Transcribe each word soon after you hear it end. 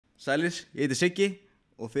Sælir, ég heiti Siggi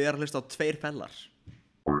og þið að hlusta á Tveir fellar.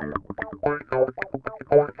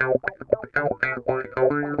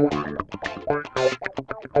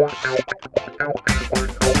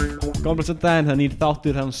 Góðan daginn, það nýr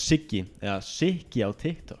þáttur hans Siggi, eða Sicki á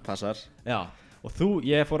TikTok. Passar. Já, og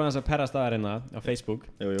ég fór aðeins að perra staðarina á Facebook.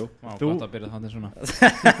 Jú. Vá, gott að byrja þannig svona.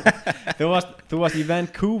 Þú varst í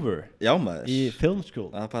Vancouver. Já maður. Í film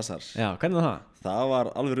school. Það passar. Já, hvernig var það? Það var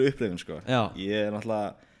alveg upplifun sko. Já. Ég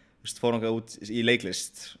náttúrulega, fór þangað út í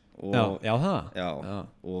leiklist. Og, já, það? Já,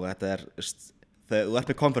 og þetta þegar þú ert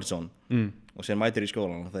með comfort zone og síðan mætir í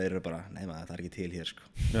skólan og það eru bara, nei maður, það er ekki til hér sko.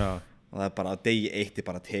 Já. Og það er bara að degi eitt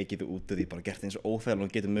bara tekið þú út af því, bara gert eins og óþægilega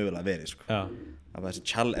og getur mögulega verið sko. Já. Það var þessi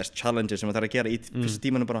challenges sem það er að gera í fyrsta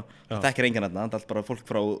tímanu bara, það þekkir engan þarna, það er allt bara fólk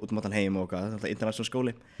frá út um allan heim og það er alltaf international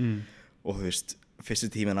skóli. Og þú veist,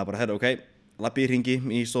 fyrsta tímana bara, herru, ok, labbi í hringi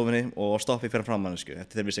í stofunni og stoppi fyrir fram mannesku,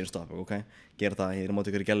 þegar við segjum stopp, ok, gera það, ég er á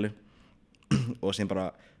móti ykkur í gellu og síðan bara,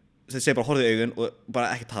 þeir segja bara horfðu í augun og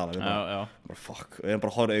bara ekki tala, bara fuck, og ég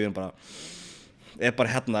bara horfðu í augun bara, ég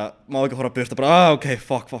bara hérna, má ekki horfa burt og bara, ok,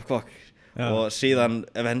 fuck og síðan,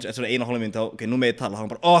 eftir svona 1,5 mínútu, ok, nú með ég tala, þá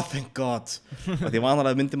var bara, oh, thank god og því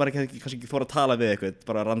vanalega myndi maður kannski ekki þóra að tala við eitthvað,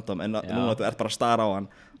 bara random, en nú að þú ert bara að stara á hann,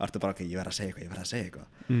 ertu bara, ok, ég verð að segja eitthvað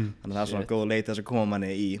þannig það er svona góð leið til þess að koma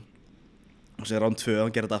manni í og síðan round 2,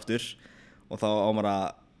 hann gerir þetta aftur og þá á maður að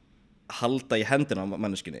halda í hendina á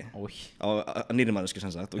manneskinni á nýri manneski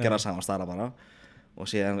sem sagt og gera það saman, stara bara og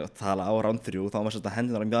síðan tala á round 3 þá á maður að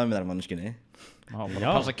hendina á mjög manneskinni bara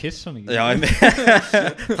passa að kissa hann ekki. Já,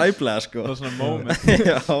 tæplega sko. Það er svona moment.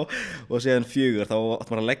 Já, og síðan 4 þá átt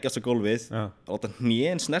maður að leggjast á gólfið láta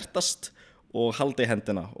hnén snertast og halda í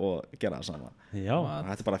hendina og gera það sama. Já.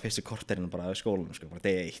 Þetta er bara fyrstu korterinn bara í skólanum sko, bara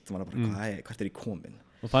degi 1, maður bara hvert er ég komin?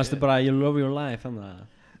 Og fannst þið bara you love your life, þannig að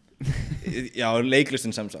Já,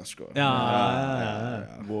 leiklistin sem sagt sko. Já.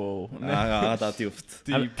 Wow. Já, þetta er djúpt.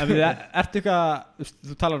 En ertu eitthvað,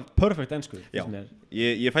 þú talar perfect ensku? Já,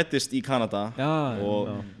 ég fættist í Kanada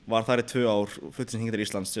og var þar í 2 ár, fluttist hingað til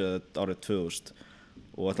Íslands árið 2000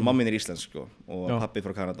 og þetta mamma mín er íslensk sko og pabbi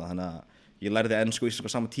frá Kanada, þannig að ég lærði ensku og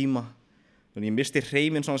íslensku á sama tíma. Þannig ég misti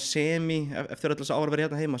hreiminn svona semi eftir öll þess að ára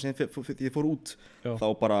verið hérna heima, síðan ég fór út,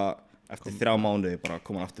 þá bara eftir 3 mánuði bara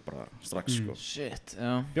kom hann aftur bara strax sko. Shit,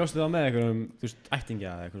 já. Bjóstu það með einhverjum, þú veist, ættingja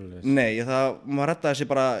eða eitthvað svoleiðis? Nei, maður reddaði sér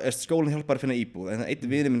bara, skólinn hjálpaði að finna íbúð, en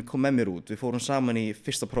einn vinur minn kom með mér út, við fórum saman í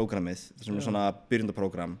fyrsta prógramið, sem er svona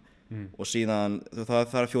byrjundaprógram, og síðan,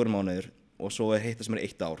 það er 4 mánuðir, og svo er heitt sem er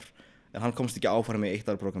 1 ár, en hann komst ekki áfram í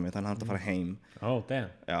 1 ára prógramið, þannig hann hætti að fara heim. Oh,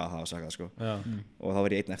 damn. Já, það var sakað sko. Og þá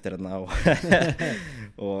var ég einn eftir hérna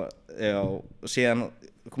og síðan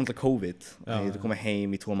kom alltaf COVID, ég komið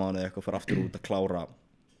heim í 2 mánuði eitthvað, fyrir aftur út að klára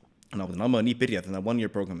námaður nýbyrjað, þannig að 1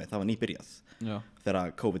 year programmið, það var nýbyrjað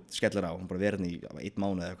þegar COVID skellir á, hann bara verið í 1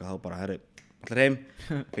 mánuði eitthvað, þá bara, herru, allir heim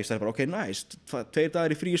fyrst það er bara, ok, nice, 2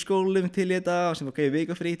 dagar í frí skólum til í þetta, og sem ok,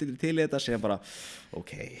 vika frí til í þetta, sem bara,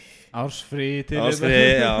 ok Ársfrí til þetta. Ársfrí,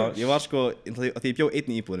 já, ég var sko, því ég bjó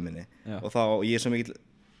einn í íbúðinu minni og þá, ég er svo mikill,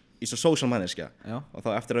 ég er svo social manneskja og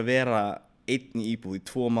þá eftir að vera einn í íbúð í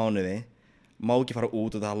 2 mánuði má ekki fara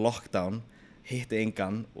út og það er lockdown, hitti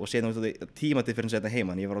engan og síðan tímatið fyrir að setja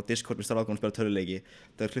heima, ég var á Discord með strákunum að spila töluleiki,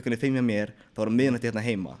 þegar klukkan er 5 hjá mér, þá var miðnætti hérna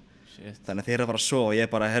heima. Þannig að þeir að fara að sofa og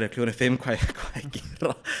ég bara, herru, klukkan er 5, hvað ég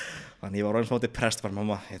gera? Þannig ég var orðins mótið prest, bara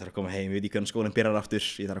mamma, ég þarf að koma heim, ég veit ekki hvernig skólinn byrjar aftur,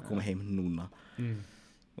 ég þarf að koma heim núna.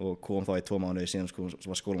 Og kom þá í 2 mánuði, síðan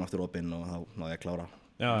var skólinn aftur opinn og þá náði ég að klára.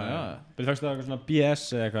 Já. Fækstu það eitthvað svona BS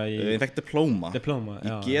eða eitthvað í... Ég fekk diplóma. Já.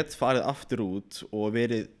 Ég get farið aftur út og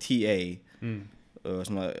verið TA,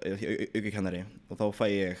 svona aukakennari, og þá fæ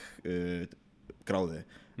ég gráðu.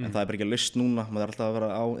 En það er bara ekki að laust núna, maður er alltaf að vera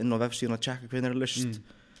inn á vefsíðun að checka hvernig er laust.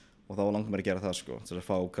 Og þá langar mér að gera það sko, til að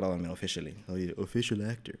fá gráðan mín officially. Þá er ég official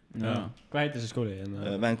actor. Hvað heitir þessi skóli?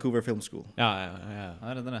 Vancouver Film School. Já. Það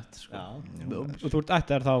er þetta nett sko. Og þú ert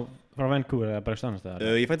ættar þá frá Vancouver eða bara stannast það?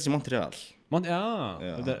 Ég fættist í Montreal.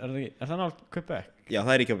 Er það nátt Quebec? Já,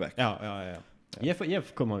 það er í Quebec. Já.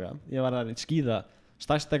 Ég kom á það. Ég var að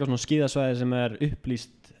stærst eitthvað svona skíðasvæði sem er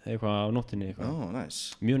upplýst eitthvað á nóttinni eitthvað.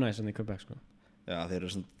 Nice. Mjög nice en í Quebec sko. Já, þeir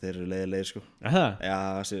eru leiðilegir sko. Það? Já,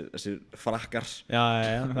 þessir frakkar. Já,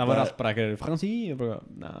 það var allt bara eitthvað fransí og bara,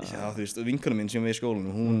 Já, þú veist, vinkonum mín sem við í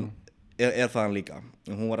skólanum, hún er þaðan líka.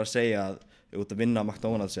 Hún var að segja að, út að vinna á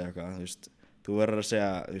McDonald's eða eitthvað, þú veist, þú verður að segja,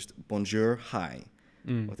 þú veist, bonjour, hi.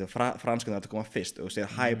 Og þegar franskan er að koma fyrst og þú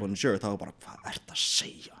segir hi, bonjour, þá er bara, hvað ert að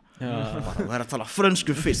segja? Þú verður að tala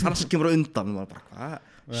frönsku fyrst, franskan kemur á undan, og bara, hvað,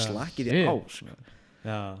 slakið ég á, sko.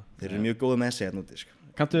 Þeir eru mjög góðu með sig hérna úti, sko.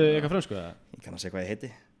 Kanntu eitthvað frönsku eða? Ég kann að segja hvað ég heiti.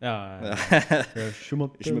 Já.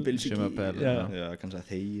 Slick.Sicki. Já, Já, kann að segja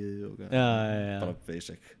þegið og bara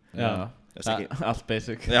basic. Allt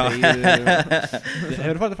basic. Já.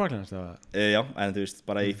 Hefur farið til Fraklands eða? Já, en þú veist,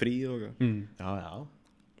 bara í frí og Já.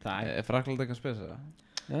 Það Er Frakland eitthvað spes eða?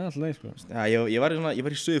 Já, alltaf leið sko. Já, ég var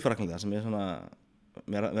í Suður Fraklandi sem er svona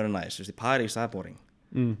verið næs, þú veist, í París, það er boring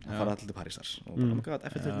að fara alltaf til Parísar og bara, oh my god,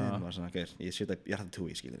 F-turnin var svona, gauð, ég setja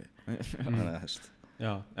Ratatouille, skilur við þannig að, þú veist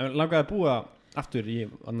Já, en langaði að búa aftur í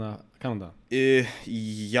Kanada?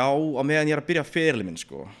 Já, á meðan ég er að byrja ferilinn minn,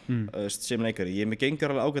 sko sem leikari, ég er með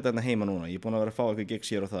gengur alveg ágætt þarna heima núna, ég er búin að vera að fá eitthvað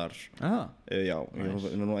gigs hér og þar Já,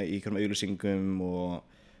 ég er núna í einhverjum auglýsingum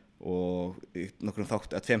og nokkrum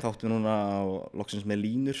tveim þáttum núna og loksins með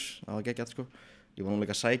línur, það var geggjart, sko Ég var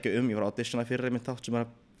núlega að sækja ég var að auditiona fyrir mitt þátt sem er að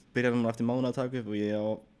byrja núna eftir mánuð að taka upp og ég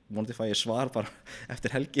vonandi fæ ég svar bara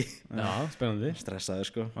eftir helgi. Já, spennandi. Stressaður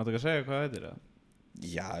sko. Máttu ekki að segja hvað heitir það?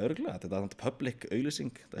 Já, örugglega, þetta er public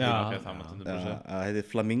auglýsing. Já, það máttu bara segja. Það heitir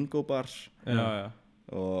Flamingo Bar. Já.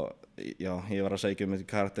 Og já, ég var að sækja um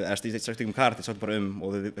karakter, ég sagði um karakter, ég sagði bara og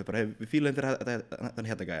við fílum undir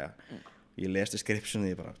þannig hérna gæja. Ég les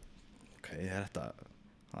descriptionið, ég bara, ok, þetta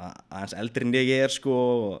aðeins eldri en ég sko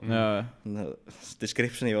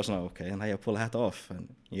description ég var svona ok, þannig að ég að pulla þetta off en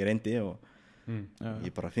ég reyndi og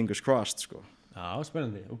ég bara fingers crossed sko. Já,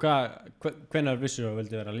 spennandi. Og hvenær vissir þú að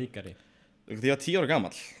vildi vera líkari? Þegar ég var 10 ára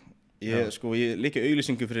gamall ég leiki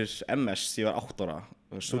auglýsingu fyrir MS þegar ég var 8 ára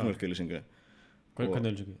súrmjólk auglýsingu. Hvernig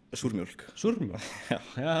auglýsingu? Súrmjólk. Súrmjólk?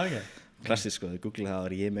 Já, ok. Klassísk sko, þau googlaði það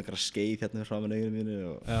og ég með einhverja skeið hérna frá með augunum mínu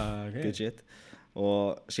og good shit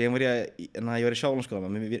og síðan var ég var í Sjálandsskóla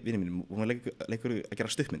með vinið mínum og við leikur að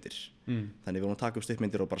gera stuttmyndir þannig við vorum að taka upp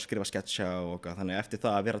stuttmyndir og bara skrifa sketsja og þannig eftir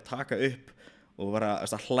það að vera að taka upp og vera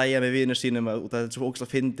að hlæja með vinum sínum út af þetta er svo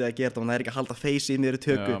ógeðslega fyndið að gera það og það er ekki að halda face í mér í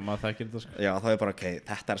tökku maður þekkir þetta sko Já, þá er bara ok,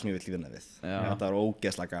 þetta er sem ég vill vinna við þetta er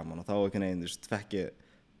ógeðslega gaman og þá einhvern veginn, þú veist, fekk ég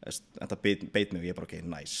þetta beit mig og ég bara ok,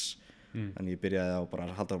 nice þannig ég byrjaði á bara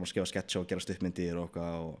að halda að skrifa sketsja og gera stuttmyndir og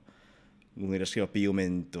nú er ég að skrifa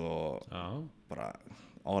bíómynd og bara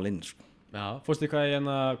all in sko. Já, fórstu hvað í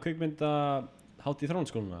kvikmynda hátíð í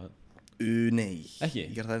Þránsskóluna? Nei, ekki?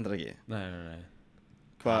 Ég gerði það endur ekki. Nei.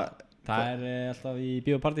 Hvað? Það er alltaf í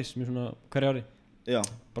bíópartís, mjög svona hverju ári. Já.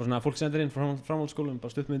 Bara svona fólk sendir inn frá framhaldsskólum,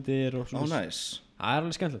 bara stuttmyndir og svona. Nice. Það er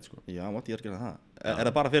alveg skemmtilegt sko. Já, ég er að gera það. Er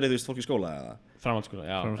það bara fyrir þú veist fólk í skóla eða? Framhaldsskóla,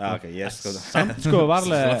 já. Ok, ég sko það. Samt sko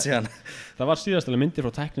varlega, það var síðastalega myndir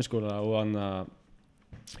frá tekniskóla og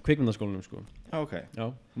kvikmyndaskólanum sko. Ok. Já.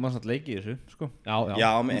 Þú maður satt leiki í þessu sko. Já,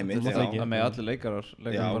 með einmitt. Það með allir leikarar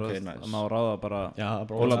Já, ok, nice. Það má ráða bara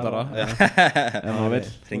Ólandara. Ef maður vill.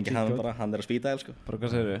 Hringi hann bara, hann er að spýta sko. Bara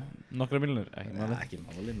hvað segir þið? Nokkra miljonir? Ekki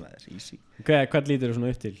málin með þess, easy. Hvað lítur þú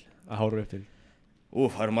svona upp til? Að hára upp til?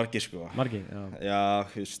 Það eru margir sko. Margir, já. Já,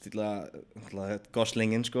 þú veist,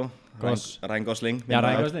 Goslingin sko. Ryan Gosling. Já,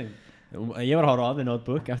 Ryan Gosling. Ég var að horfa á The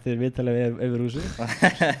Notebook eftir viðtalið yfir húsi.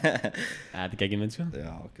 Þetta er geggjum mynd sko.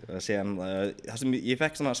 Já, ok. Það sem ég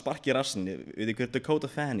fekk svona spark í rassin, veit hver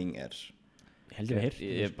Dakota Fanning er? Ég held ég að heyrt.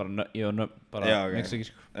 Ég var bara mix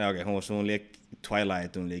ekki sko. Já, ok, hún leik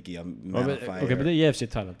Twilight, hún leik í Man on Fire. Ok, betur ég hef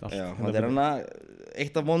sér Twilight. Já, það er hana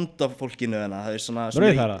eitt af vonda fólkinu hana, það er svona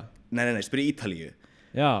Rauðhæra? Nei, spyrir í Ítalíu.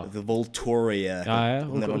 Já. The Volturi eða eitthvað,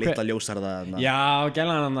 hún er á litla ljósarða. Já,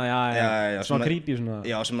 gælan hana, já. Svona creepy svona.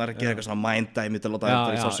 Já, sem er að gera eitthvað svona mind-dæmi til að láta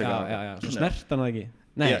fyrir sársöka. Já. Svona snert hana ekki.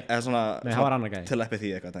 Nei, það var annar gæi.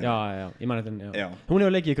 Telepathy eitthvað. Já, ég man þetta, já. Hún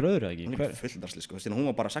hefur leikið ykkur öðru, eða ekki? Hún er fulldarsli, sko, hún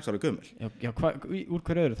var bara 6 ára gömul. Já, úr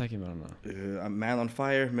hver öðru þekkjum við hana? Man on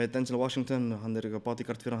Fire með Denzel Washington, hann er eitthvað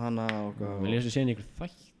bodyguard fyrir hana og Mér lýstu sér ykkur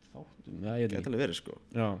þáttum, já, ég veit ekki. Gæti alveg verið, sko.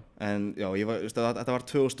 Já. En já, þetta var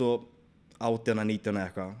 2018, 19 eða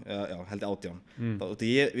eitthvað, já, held ég 18.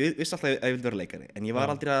 Ég vissi alltaf að ég vildi vera leikari, en ég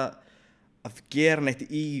var aldrei að gera neitt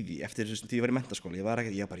í því eftir því ég var í menntaskóla. Ég bara,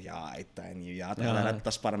 það er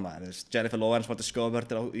reddast bara maður. Jennifer Lawrence var Discovered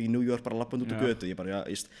í New York bara lappandi út úr götu. Ég var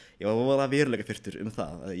það veruleika fyrtur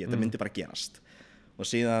það, þetta myndi bara gerast. Og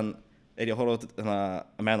síðan ég að horfa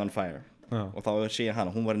á Man on Fire og þá sé ég hana,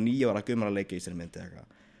 hún var 9 ára gömul að leika í þessari myndi eitthvað.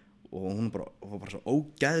 Og hún var bara svo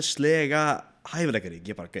ógeðslega hæfileikari,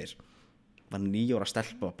 ég bara geir. Var 9 ára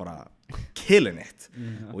stelpa bara killing it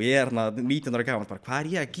og ég er 19 ára gamall bara hvað er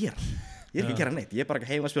ég að gera? Ég er ekki að gera neitt, ég er bara að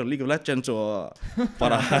heima að spila League of Legends og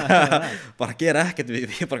bara gera ekkert, ég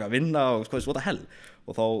er bara að vinna og hvað er svona hell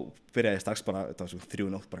og þá byrjaði ég strax bara, þetta var svo 3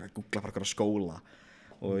 nótt bara að googla bara hverja skóla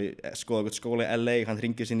og ég skoði eitthvað skóla í LA, hann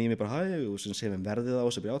hringið sér í mig bara hæ og sem segir mér verðið á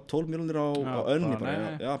og sem bara já 12 milljónir á önn, ég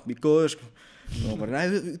bara já, mjög góður sko og bara nei,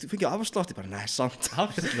 þú fengið afslátt, ég bara nei, samt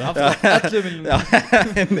afslátt, 11 milljónir já,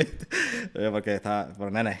 ég bara ok, það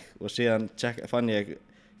bara nei og síðan fann ég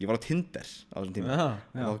ég var á Tinder á þessum tíma Já.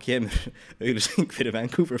 og þá kemur auglýsing fyrir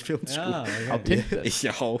Vancouver Film School Já, Á Tinder?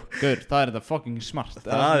 Já, Gaur, það er þetta fucking smart.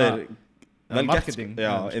 það er vel gert marketing.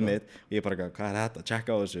 já, einmitt, ég bara, hvað er þetta,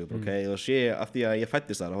 checka á þessu ok, og sé, af því að ég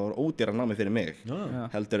fættist þar það var ódýra námi fyrir mig Já.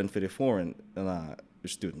 heldur en fyrir foreign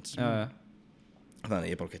students Já.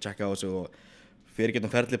 þannig ég bara, ok, checka á þessu og fyrir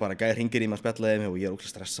getum ferli bara, gæði hringir í mig að spjallaði mig og ég er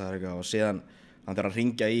ógeðslega stressaður eitthvað og síðan hann þarf að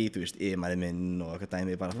ringja í, þú veist, yfirmaður minn og eitthvað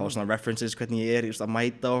dæmi, bara að fá svona references hvernig ég er, just að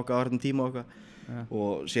mæta okkar á þessum tíma og eitthvað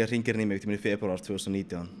og síðan ringir hann í mig til mér í februar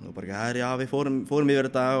 2019 og bara, já, við fórum yfir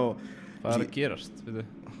þetta og Hvað er að gerast, veitu?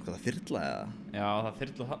 hvað það þyrla eða? Já, það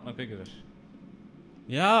þyrla þarna kveikjur.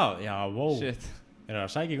 Já, wow. Shit. Er það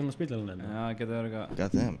að sækja einhvern spítalinn enn? Já, getur verið eitthvað.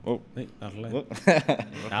 God damn, Nei, alltaf.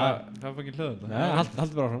 Hvað fækir hlöðu þetta? Já,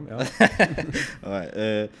 haldur bara áfram, já.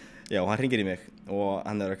 Já, hann hringir í mig og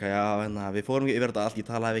hann er eitthvað, já, við fórum yfir þetta allt, ég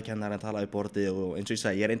talaði við kennarinn, talaði við borðið og eins og ég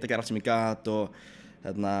segi, ég reyndi að gera allt sem ég gat og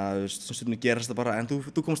stundum gerast það bara, en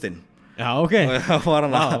þú komst inn. Já, ok. Og það var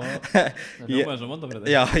hann að, Það hljópaði eins og vondafrið.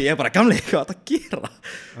 já, ég bara, gamli, hvað er þetta að gera?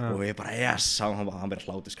 Og ég bara, yes, hann bara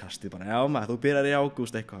hlátuskastið, bara, já maður, þú byrjar í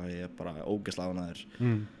ágúst eitthvað, ég bara ógeðslega ánægður.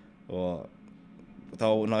 Og þá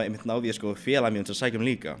náði ég sko félag mér til að sækja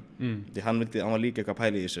líka því hann var líka eitthvað að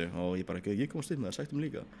pæla í þessu og ég bara, ég komst inn með það, sækti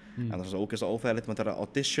líka en það var svo ógeðslega óþægilegt, maður þarf að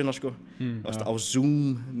auditiona sko á Zoom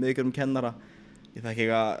með ykkur kennara ég fekk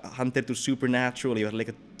eitthvað handrit úr Supernatural, ég var að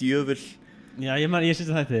leika djöfull Já, ég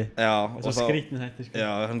sýtti þetta. já, Og svo skrýtni þetta, sko. já,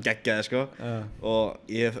 hann geggjaði sko og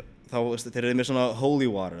þá, þeir eru með svona holy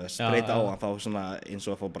water, spreyta á hann þá svona eins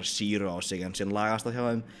og að fá bara sýru á sig en síðan lagast það hjá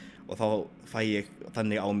þeim og þá fæ ég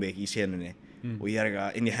þannig á mig í senunni og ég er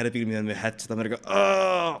eitthvað inn í herrbyggjum með headset, það er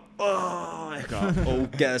eitthvað eitthvað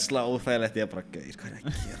ógeðslega óþægilegt ég er bara, hvað er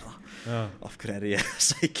ég að gera af hverju er ég að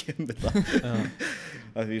sækja þetta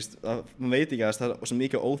það víst, maður veit ekki að það er svo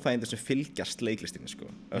mikið óþægindir sem fylgjast leiklistinni sko.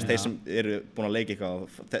 Þeir sem eru búin að leika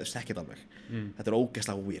eitthvað þekkja þetta alveg þetta er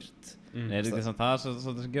ógeðslega weird Er þetta samt það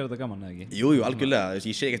sem gerir þetta gaman, eða ekki? Jú, algjörlega,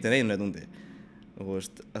 ég sé ekki eftir einu þetta undi og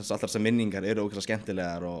allar þessar minningar eru ógeðslega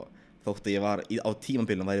skemmtilegar og þótt að ég var á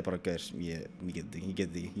tímambilum væri ég bara gaur, ég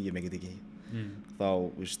get ekki þá,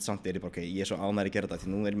 samt er ég bara, ok, ég er svo ánægður að gera þetta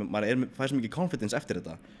því nú maður fær svo mikið confidence eftir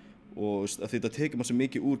þetta og þetta tekur maður svo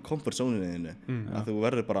mikið úr comfort zone-inu að þú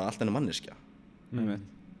verður bara allt ennum manneskja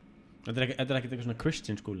Þetta er ekkert eitthvað svona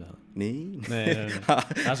Christian school eða? Nei.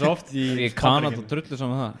 Það er svo oft í Kanada og drullu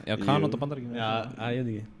saman það Já, Kanada og Bandaríkjum Já, ég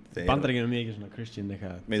veit ekki Bandaríkjum er mikið svona Christian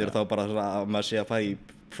eitthvað Meinir þá bara svona að maður sé að fara í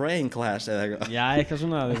praying class eða eitthvað Já, eitthvað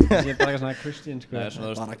svona, það sé bara eitthvað svona Christian sko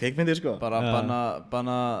bara kveikmyndir sko Bara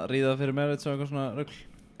banna ríða fyrir merit og eitthvað svona rugl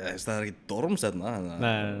það er ekki dormsetna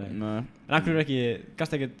Nei En akkur er ekki,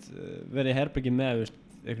 gast ekkert verið í herbyggi með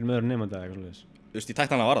einhverjum öðrum nefandi eða eitthvað svoleiðis ég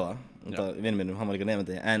tækti hann að vara það vinur minnum, hann var líka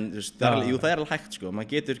nefandi en það er alveg hægt sko maður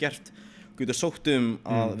getur sótt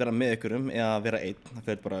að vera með ykkurum eða vera einn, það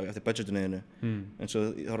fer bara eftir budgetinu eins og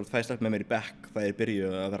það var tvær stelpur með mér í bekk það er byrju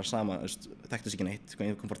að vera saman þekktust ekki neitt,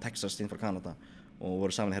 ég kom frá Texas inn frá Kanada og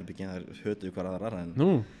voru saman í herbyggi, það hötuðu hver aðrar en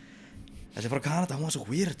þessi frá Kanada, hún var svo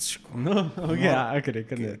weird sko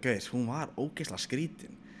ok, hún var ógeðslega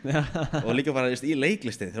skrítin og líka bara í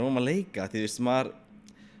leiklistin þegar hún var að leika því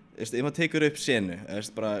ef maður tekur upp senu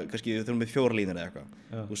bara, kannski við þurfum með 4 línur eða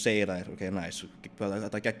eitthvað þú segir þær, ok, nice,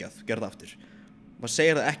 þetta er geggjað, gerð það aftur maður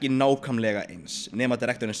segir það ekki nákvæmlega eins nema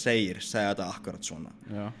direktorinn segja þetta akkurat svona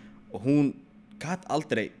og hún gat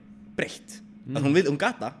aldrei breytt hún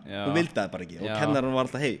gat það, hún vildi það bara ekki og kennarinn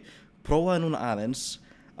var alltaf, prófaði núna aðeins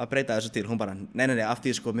að breyta þessu til, hún bara, nei, af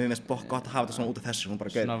því sko, mér finnst gott að hafa þetta svona út af þessu hún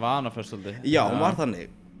bara, svona vanaförstöldi já, hún var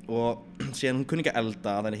þannig og síðan hún kunni ekki að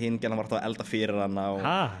elda þannig hinn gerðan var alltaf að elda fyrir hana og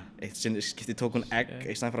eitt sinn skipti tók hún egg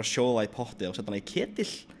í staðinn fyrir að sjóða í potti og setja hana í ketil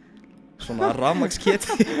svona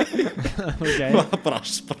rafmagnsketil og bara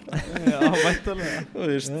aspara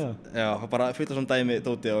og bara fylgta svona dæmi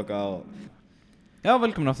dóti og Já,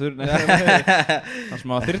 velkomin aftur Það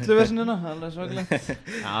smá þyrluversinina, alveg svakalegt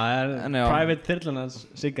Já, það er private þyrlunans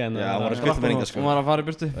Sigga Já, hún var að skvilta með ringa sko Hún var að fara í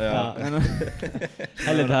burtu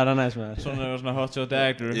Heldur það er að næst með Svona er svona hot shot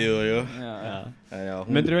actor Jú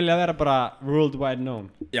Myndir vilja vera bara worldwide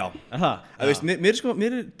known? Já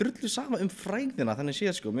Mér er drullu sama frægðina þannig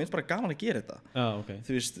séð sko, mér finnst bara gaman að gera þetta Já, ok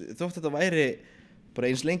Þú veist, þótt þetta væri bara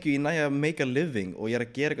eins lengi ég næja að make a living og ég er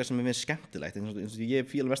að gera eitthvað sem er mér skemmtilegt eins og ég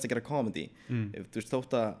fíl verst að gera comedy þú veist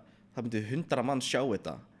þótt að það myndi 100 mann sjá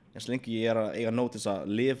þetta eins lengi ég er að eiga nótis að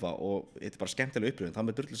lifa og þetta er bara skemmtilega upplifun það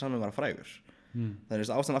með drullu saman að vera frægur þannig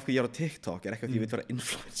að ástæðan af hverju ég á TikTok ekki af því ég vil vera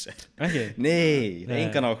influencer Ekki? Nei,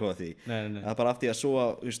 engan áhuga á því Nei. það er bara af því að svo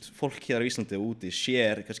fólk hér á Íslandi og úti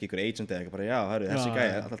share kannski einhver agent eða eitthvað bara já, herru, þessi gæi,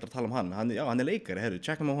 alltaf að tala um hann er leikari, herru,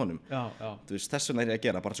 checkum á honum þess vegna er ég að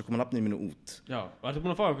gera, bara svo koma nafnið mínu út Já, og ertu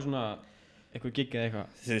búin að fá eitthvað svona eitthvað gig eða eitthvað?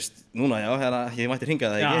 Þú veist, núna já, ég mætti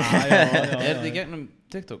hringa það ekki Er þetta í gegnum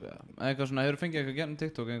TikTok eða? Eitthvað svona, hefur fengið eitthvað gegnum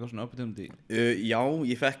TikTok eitthvað svona opportunity? Já,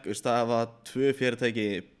 ég fekk, það var 2 fyrirtæki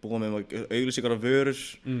búið með auglýsingar af vörur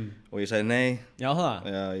og ég sagði nei Já, það?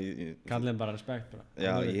 Já, Kallið bara respekt bara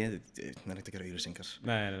Já, ég er ekkert að gera auglýsingar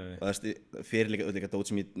Nei Og það fyrir líka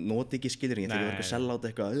dót sem ég noti ekki skilur ég ætla ekki að selja át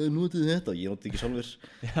eitthvað, notið þetta ég noti ekki sjálfur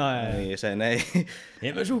Ég segi nei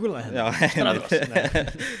Ég með súkulega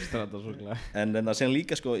Stratos súkulega En það sen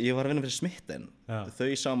líka sko, ég var að vinna fyrir Smitten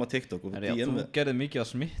þau sáum á TikTok og Þú gerði mikið að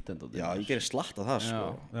Smitten Já, ég gerði slatt af það sko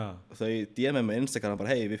þau DM-ið með Instagram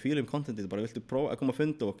bara hei, við fílum contentið, bara viltu prófa að koma að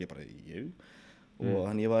funda og ég bara, jú og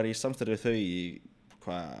þannig ég var í samstæðu við þau í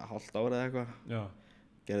hálft ára eða eitthvað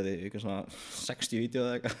gerði eitthvað svona 60 vídeo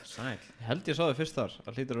eða eitthvað Sæl Ég held ég sá þau fyrst þar,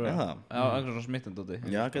 það hlýtur að vera eitthvað svona Smitten dóti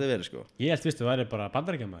Já, gæti verið sko Ég held fyrst þú væri bara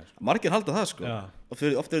bandaríkjamaður Margir halda það sko og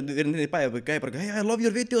ofta er við niður í bæ og gæði bara hey, I love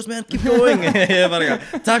your videos man, keep going Ég er bara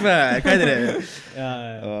takk fyrir það, hvað er þið?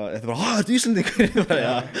 Og þetta er bara, þetta er Íslandingur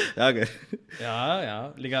Já, ok Já,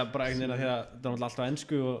 líka bara einhvern veginn að því að það var alltaf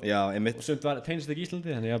ensku og sumt var tegnist ekki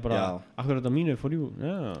Íslandi þannig ég bara, akkur er þetta mínu for you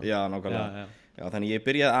Já, nákvæmlega Já, þannig ég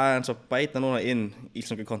byrjaði aðeins að bæta núna inn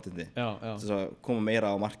íslensku kontenti þess að koma meira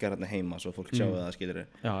á markaðar hérna heima svo fólk sjáu það skilur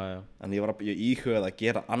en ég íhugaði að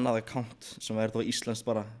gera annað account sem væri þá íslenskt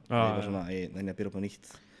bara ég var svona, ég byrja upp á nýtt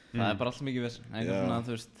Það er bara alltaf mikið viss eitthvað svona,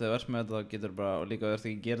 þú veist, þegar verðs með þetta þá getur bara og líka verðst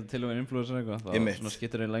ekki gera til og einn influencer eitthvað þá svona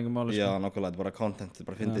skiptir einn lengum máli Já, nákvæmlega, þetta er bara content, þetta er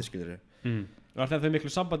bara fyndið skilur Var þetta þau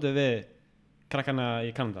miklu sambandi við krakkana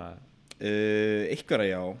í Kanada?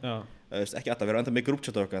 Einhverja já ekki alltaf, við erum enda með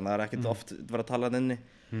grúpchat okkar en það er ekkert oft verið að tala hann inni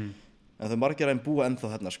en þau margir að búa ennþá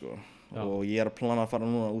hérna sko og ég er að plana að fara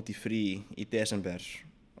núna út í frí í desember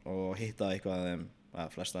og hitta eitthvað af þeim,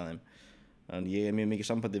 flesta af þeim en ég er mjög mikið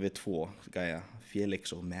sambandi við 2 gæja,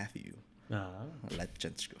 Felix og Matthew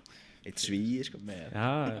legend sko eitt svíi sko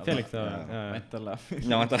Já, Felix þá Væntanlega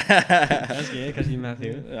kannski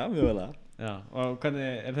Matthew Já, mjög vel að Já, og hvernig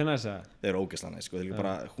er þau næst það? Þeir eru ógeðslega næst sko, þeir eru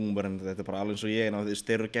bara húmorinn, þetta er bara alveg eins og ég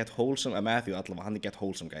þeir eru get wholesome, Matthew allavega, hann er get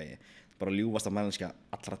wholesome gæi bara ljúfasta manneskja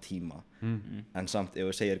allra tíma en samt ef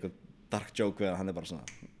við segir eitthvað dark joke við hann er bara svona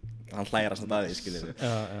hann hlæra samt að því, skiljið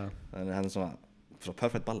þannig hann er svona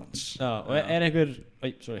perfect balance Já, og er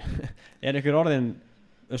einhver orðin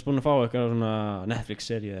búin að fá eitthvað svona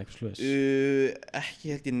Netflix-seríu eða eitthvað sluðis?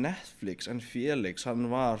 Ekki held ég Netflix en Felix, hann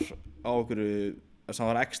var á einhverju hann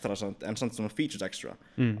var extra en samt svona featured extra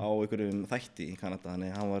á einhverjum þætti í Kanada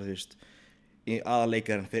þannig hann var þú veist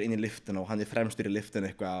aðaleikarinn fyrir inn í liftuna og hann er fremstur í liftuna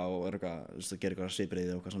eitthvað og er eitthvað þú veist að gera eitthvað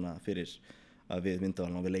svipreiði og eitthvað svona fyrir að við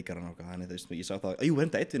myndaðum og við leikarinn og eitthvað þannig þú veist ég sá það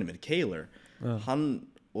eitt vinur mér, Kaylor hann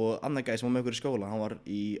og annar gæi sem var með okkur í skóla hann var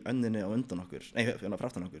í önninni á undan okkur fyrir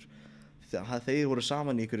aftan okkur þeir voru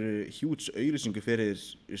saman í einhverju huge auglýsingu fyrir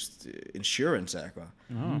insurance eða eitthvað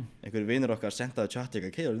einhverju vinur okkar sendaði chat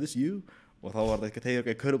eitthvað Kaylor, is this you? Og þá var það eitthvað tegir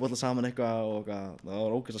eitthvað körubólla saman eitthvað og það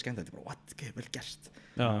var ógeðslega skemmt þetta bara what, vel gert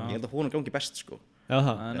ég held að hún gangi best sko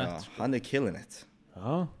hann er killing it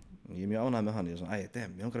ég er mjög ánægð með hann ég er svona,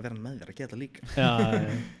 damn, ég langar að vera með þér að gera þetta líka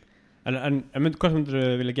en hvort myndur þú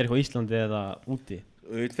vilja gera eitthvað í Íslandi eða úti?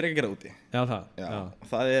 Ég vil frekar gera úti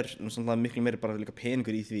það er svona miklu meira bara líka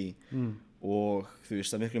peningur í því og þú veist,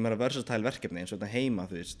 það er miklu meira versatile verkefni eins og þetta heima,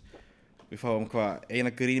 þú veist við fáum eina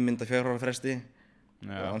grínmynda 4 ára fresti og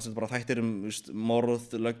hann setur bara þættir morð,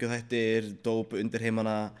 lögguþættir, dóp,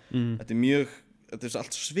 undirheimana þetta er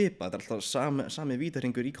allt svipað, þetta er alltaf sami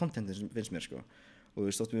vítarhingur í contentin sem finnst mér sko og þú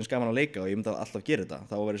veist, þóttu við skaman að leika og ég myndi alltaf gera þetta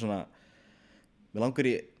þá verið svona, mér langar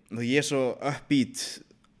ég er svo upbeat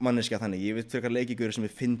manneskja þannig, ég veit fyrir eitthvað leikíkur sem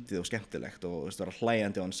er fyndið og skemmtilegt og þú veist, vera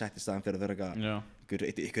hlæjandi á hann sett í staðan fyrir að vera eitthvað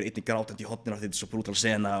einnig grátandi í hotninu af því þetta er svo brútal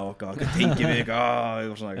sena og eitthvað tengi við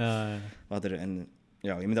eitthvað svona en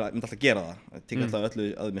já, ég myndi alltaf gera það tekja alltaf öllu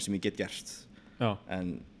aðeins sem ég get gert en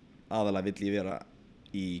aðalega vill ég vera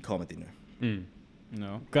í komedínu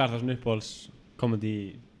Hvað er það svona uppáhalds komedi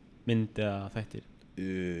mynd eða þættir?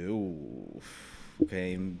 Ok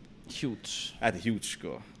Huge Þetta er huge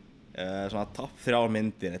sko svona top 3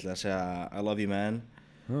 myndir, ég ætla að segja I Love You Man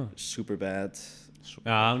Superbad hún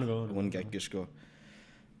er góð hún geggjur sko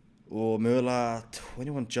og mögulega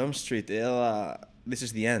 21 Jump Street eða This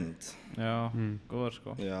Is The End Já, góður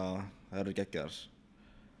sko Já, það eru geggjar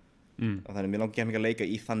og þannig mér langar ekki að leika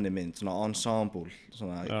í þannig mynd svona ensemble,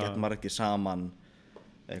 svona gett margir saman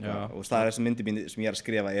eitthvað og það þessi myndi mín sem ég að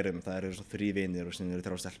skrifa það eru svona 3 vinir og sem eru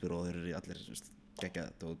 3 stelpur og þeir eru allir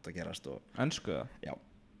geggjað út að gerast og ensku það? Já.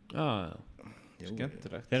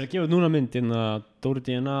 Skemmtilegt. Þeir eru að gefa út núna mynd Dóri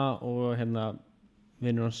DNA og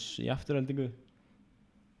vinur hans í afturöldingu.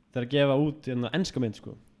 Þeir eru að gefa út enska mynd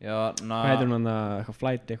sko. Já, hvað heitir hún eitthvað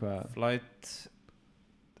Flight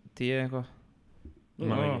D eitthvað. Hún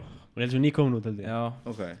er eins og nýkomin út held ég. Já,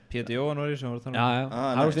 okay. P.D. Jóhann var ég sem var að tala Já,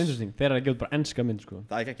 það var interesting. Þeir eru að gefa út bara enska mynd sko.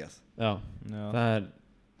 Það er geggjað. Já. Það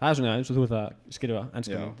er svona eins og þú ert að skrifa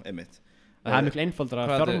enska mynd. Já, einmitt. Það er miklu einfaldara að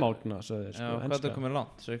fjármagna sko, hvað er það komið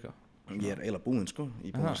langt, svo eitthvað? Ég eiginlega búinn sko, ég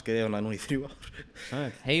er búinn að skrifa hana núna í 3 ár.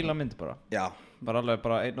 Heila mynd bara? Já. Alveg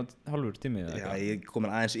 1,5 tími? Já, ég er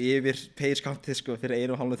komin aðeins yfir page countið sko fyrir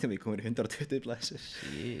 1,5 tími, ég komin í 120 blæsir.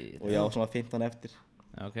 Og ég á svona 15 eftir.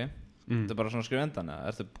 Já, ok. Þetta er bara svona að skrifa endan, eða?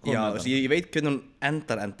 Já, ég veit hvernig hún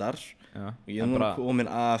endar. Já. Og ég er núna komin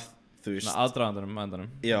að, þú veist. Aðdragandanum.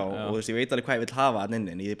 Já, og þú veist, ég veit alveg hvað ég vil hafa að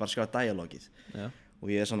inni, ég er bara að skrifa dialogið. Já. Og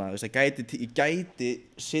ég er svona, þú veist, ég gæti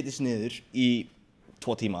setjast niður í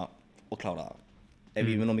 2 tíma og klára það ef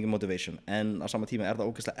ég með nóg mikið motivation, en á sama tíma er það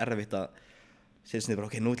ógeðslega erfitt að setjast niður bara,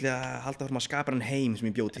 ok, nú ætlum ég að halda fyrir maður að skapa hann heim sem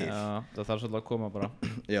ég bjó til. Já, það þarf svolítið að koma bara.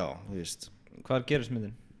 Já, þú veist. Hvað gerist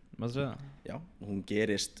myndin? Máttu segja það? Já, hún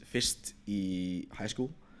gerist fyrst í high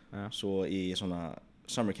school, svo í svona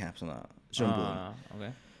summer camp, svona sömbúðum.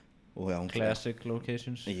 Okay. Og já, hún classic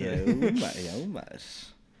locations. Já, maður.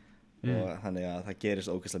 Og þannig að það gerist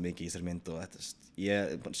ógeðslega mikið í þessari mynd og þetta,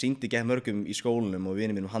 ég sýndi gegn mörgum í skólanum og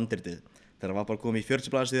vinið mínum handritið þegar það var bara komið í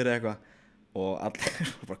 40 blaðsíður eða eitthvað og allir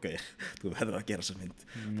bara gauðir, þú verður að gera þessa mynd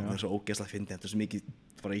og það er svo ógeðslega fyndið, þetta er svo mikið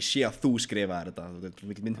bara ég sé að þú skrifaðir þetta, þetta er svo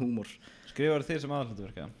mikið minn húmor. Skrifaðir þið sem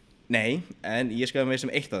aðalhlutverk? Nei, en ég skrifaði mig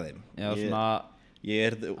sem eitt af þeim. Já, svona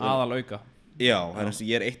aðalauka. Já,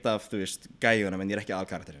 ég er eitt af, þú veist, gæjunum en ég er ekki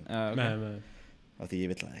aðalkarakterinn. Okay. Af því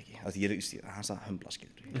ég vill það ekki, af því hann sagði hömbla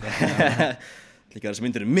skilur. Líka þessi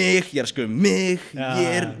myndir mig, ég er að skrifa mig, ég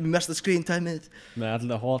er mesta screen timeið. Með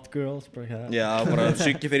allir hot girls bara. Já, bara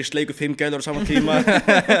Siggi fyrir sleiku 5 gælur á sama tíma.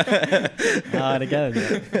 Það er geðið.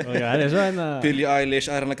 Billie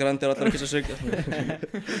Eilish, Ariana Grande og allar að kissa Siggi.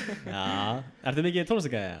 Já, ertu mikið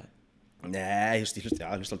tónlistakæði? Nei, ég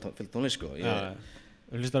hlusta alveg tónlist sko.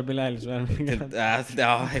 Þú hlustar á Billie Eilish?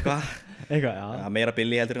 Já, eitthvað. Já. Meira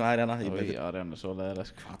Billie heldur en Ariana. Ariana er svo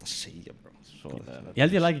leiðileg. Hvað það segja, bro? Ég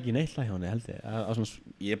held ég ekki neitt lag hjá henni, held ég.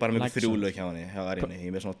 Ég er bara með 3 lög hjá henni, hjá Ariana.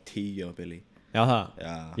 Ég er með svona 10 á Billie. Já, það?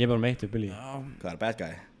 Já. Ég er bara með 1 á Billie. Hvað er bad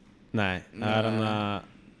guy? Nei, það er hann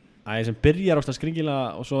að sem byrjar ógst að skringilega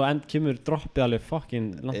og svo kemur droppið alveg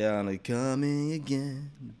fucking langt. Já, hann er coming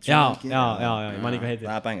again. Já, ég man ekki hvað heitir.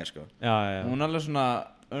 Það er banger sko. Já. Hún er alveg svona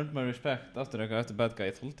earned my respect eftir bad guy,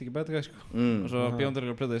 ég þoldi ekki bad guy sko. Og svo bjóndur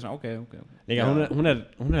ekki að plöta því svona, ok. Líka, hún er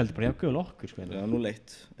heldur bara jafngöðul okkur sko. Já,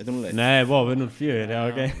 0-1. Þetta er 0-1. Nei, wow, við erum 0-4, já,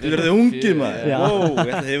 ok. Þið verðið ungir maður. Wow,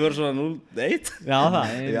 þetta hefur verið svona 0-1. Já, það.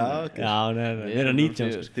 Já, ok. Já, við erum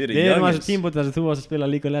 19 sko. Við erum að þessu tímbúti þar sem þú varst að spila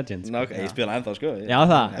League of Legends. Ok, ég spila ennþá sko. Já,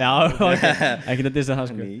 það. Já, ok. Ekki að dissa það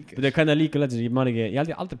sko. Hvernig er League of Legends, ég man ekki, ég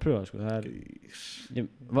held ég aldrei pröfa sko. Við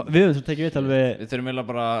höfum svo tekið viðtal við þurfum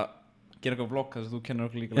eiginlega bara gera eitthvað vlogg þess að þú kennir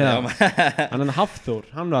okkur líka. Hann Hafþór,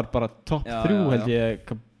 hann var bara top 3 held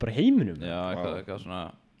ég bara heiminum. Já, eitthvað svona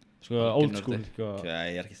old school sko.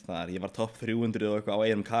 Ég er ekki þar, ég var top 300 og eitthvað á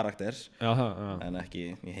einum karakter. Já, en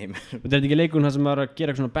ekki í heiminum. Þetta er ekki leikurinn þar sem maður að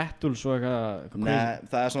gera eitthvað svona battles og eitthvað. Nei,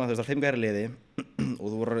 það er svona, þú veist, það er 5 gæri liði og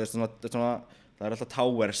þú voru svona, það er alltaf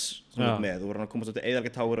towers sem þú ert með. Þú voru að komast út í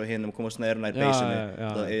eðalega tower og hinn og komast neður nær basinu.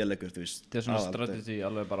 Það er eðalegur, þú veist. Þetta er svona strategy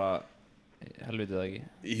alveg bara helvitið það ekki?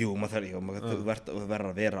 Jú, þú verður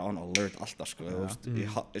að vera on alert alltaf sko.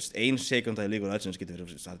 Ein sekunda í League of Legends getur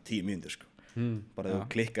verið 10 mínútur sko. Bara þegar þú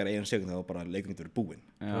klikkar 1 sekund þá bara leikurinn getur verið búinn.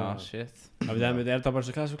 Já, shit. Er það bara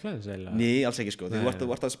svo Clash of Clans eiginlega? Nei, alls ekki sko. Þú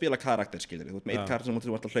ert að spila karakter skilur. Þú ert með 1 karakter sem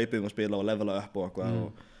þú ert að hlaupa og spila og levela upp og eitthvað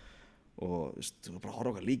og þú bara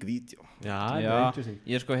horfa okkar lík vídeo. Já,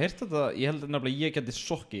 ég sko heyrt þetta, ég held nefnilega ég geti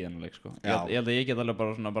sokkið í þennan leik sko. Ég held að ég get alveg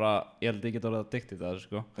bara svona ég held að ég get alveg addicted að þessu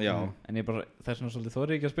sko. En ég bara, það er svona svolítið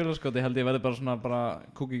þorri ekki að spila sko, ég held ég verði bara svona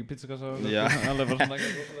kúki í pizzakassa og alveg bara svona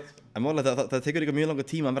ekki. En málega það tekur líka mjög langa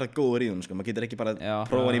tíma að verða góður í hún sko, maður getur ekki bara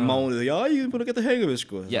prófa hann í mánuð og ég er búin að geta hengið við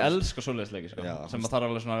sko. Ég elska svoleiðis leiki sko, sem maður þarf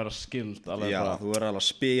alveg svona að vera skilled alveg bara. Já, þú verður alveg að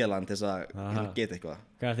spila hann til þess að geta eitthvað.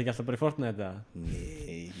 Hvað, ertu ekki alltaf bara í Fortnite eða?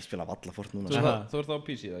 Nei, ég spila valla Fortnite núna. Þú ert á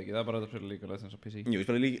PC eða ekki? Það er bara að spila League of Legends á PC? Jú, ég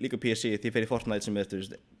spila líka PC, því ég fer í Fortnite sem er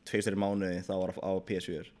 2-3 mánuði, þá var á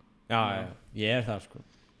PS4. Já, ég er það sko.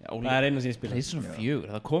 Það er eina sem ég spila. PlayStation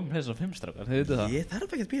 4, það kom PlayStation 5 strákar, þið veitu það? Ég þarf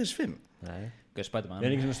ekki að PS5. Nei. Spider-Man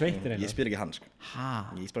Er ekki svona sveittir Ég spyr ekki hann sko Ha?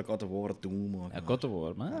 Ég spyr God of War og Doom og God of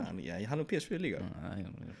War, maður Já, hann PS4 líka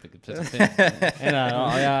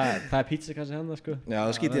Það pizzakassi hann sko Já,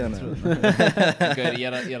 það skýti hann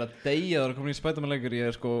Ég að deyja það komin í Spider-Man leikur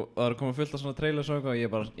Ég sko, það komið fullt af svona trailers og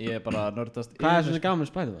eitthvað Ég bara nördast Hvað svona gaman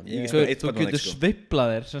Spider-Man? Þú getur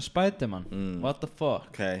sveiflað þér sem Spider-Man What the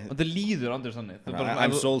fuck Og það líður andjós þannig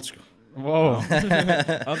I'm sold sko Wow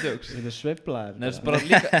Andjóks Þú getur sveiflað Nei, það er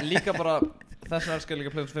bara líka bara þess að elska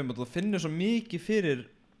líka PlayStation 5 og þú finnur svo mikið fyrir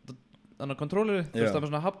þannig að kontróleri þú veist það með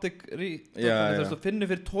svona haptic þú veist þú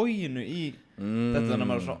finnur fyrir tóginu í þetta þannig að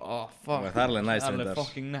maður er svona fuck það er alveg næst það er alveg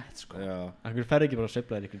fucking net sko Akkur fer ekki bara að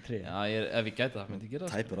sveifla þér ykkur trí Já, ef ég gæti það myndi ég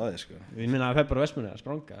gera það Tæpur á þig sko Ég minna að fer bara vestmunni að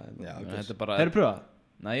spranga Þetta er bara Þeir pröfa?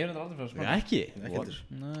 Nei, ég aldrei frá að spranga Ekki?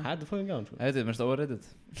 Það er fucking gaman sko Þetta er minnst overrated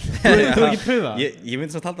Þú er ekki pröfa? Ég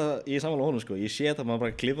myndi samt halda í samanlega honum sko Ég sé þetta maður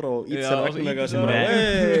bara klifra og ít sér vegna eitthvað sem bara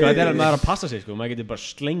Sko þetta er að maður að passa sig sko Maður getur bara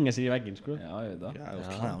slengja sig í veggin sko Já, ég veit það Já, það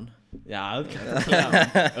var klán Já, klán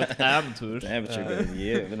Aventur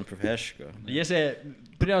Ég vinn profess sko Ég segi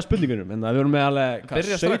byrja á spurningunum En það við vorum með alveg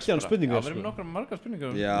 17 spurningur Já, við erum nokkra margar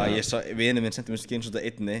spurningur Já, vinur minn sendi mér screenshot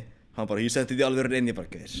einni Hann bara, ég sendi því alveg inn, ég bara,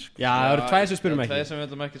 gauðir Já, það eru tveir sem spurum ekki Tveir sem við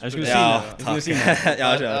ætlum ekki að spyrja Já, takk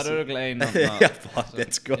Það eru örugglega ein Já,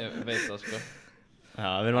 pottet sko Ég veit það sko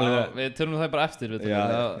Já, við erum alveg Við tölum það bara eftir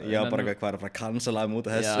Já, bara hvað er að fara að cancela út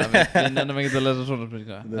af þessu Já, við nennum ekki að lesa svona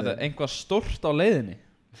spurninga Þetta er einhvað stórt á leiðinni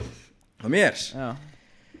Á mér? Já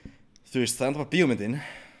Þú veist, það er bara bíómyndin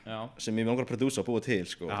Já sem ég langar að prodúsa og búa til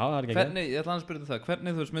sko Já, það er ekki Hvernig, ég ætla að spyrja það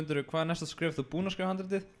Hvernig þú veist myndir hvað er næsta skrif þú búin að skrifa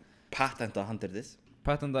handritið? Patenta handritið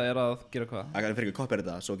Patenta er að gera hvað? Það er fyrir ekki að kopja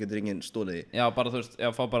þetta, svo getur enginn stólið því Já, bara þú veist, já,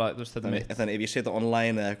 fá bara, þú veist, þetta er mitt Þannig ef ég setja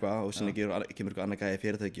online eða eitthvað og sinni kemur eitthvað annað gæði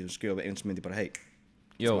fyrirtæki og skrifa eins myndi bara hei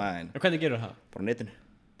Jó En hvernig gerur það? Bara á netinu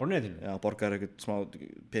Bara á netinu? Já, borgar eitthvað smá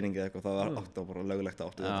pening eða eitthvað, það var átt og bara lögulegt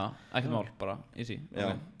átt Já, ekkert mál, bara, easy Já,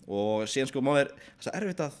 og síðan sko maður það er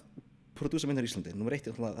erfitt að prodúsa myndar í Íslandi Númer 1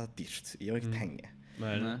 er alltaf það dýrt, ég hef ekkert pengi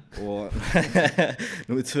og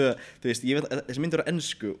númer 2, þú veist, ég veit þessi myndir á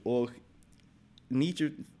ensku og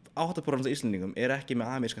 98% af Íslendingum er ekki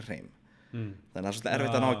með amerískan hreim þannig að það er svolítið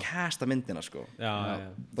erfitt að ná að casta myndina sko Já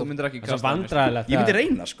Þú myndir ekki Það er vandræðilegt Ég myndi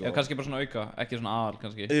reyna sko Já, kannski bara svona auka, ekki svona aðal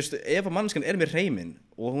kannski Þú veist, ef að mannskan er með hreiminn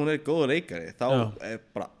og hún er góða leikari þá er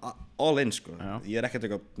bara all in sko Ég er ekkert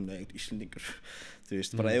eitthvað, nei, Íslendingur Þú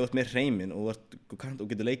veist, bara ef þú ert með hreiminn og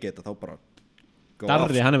getur leikið þetta þá bara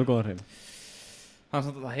Darri, hann hefur góða hreim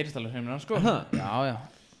Það heyrist alveg hreiminn hann sko Já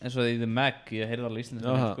eins og í The Meg, ég heyrði alveg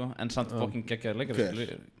Íslendingur sko en samt fucking geggjaður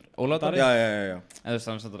leikari Ólaður Já En þú veist,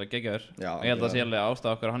 hann er samt alveg geggjaður og ég held að það sé alveg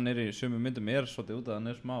ástæða okkar hann er í sömu myndum svolítið út að hann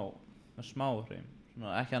er smá hreim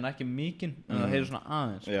hann er ekki mikinn en það heyrir svona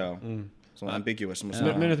aðeins Já, svona ambiguous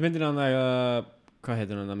Mér veit myndin hann hvað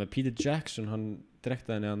heitir hann með Peter Jackson hann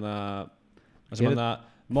direktaði henni hann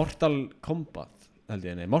Mortal Kombat held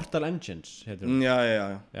ég henni, Mortal Engines heitir hún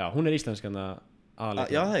Já, hún er íslensk hann aðalega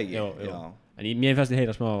Já, það ekki En mér finnst ég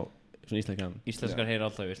heyra smá svona íslenskan Íslenskar heyra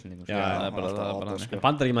alltaf í Íslendingum það er bara En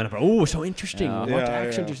bandaríkjamenn er bara, so interesting what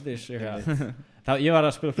action is this Ég var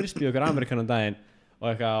að spila frisbee okkur Amerikanum daginn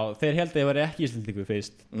og þeir held að ég var ekki Íslendingu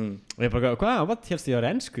fyrst og ég bara, hvað helst ég að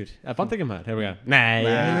vera enskur? Bandaríkjamaður? Ég bara, nei,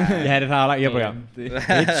 ég heyri það alveg ég bara,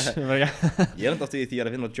 bitch Ég er enda átt í því að ég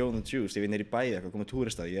er að vinna á Joe and the Juice ég vinn nýr í bæði eitthvað, komið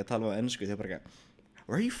túristar ég tala á ensku þegar bara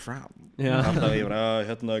where are you from? Alltaf ég bara,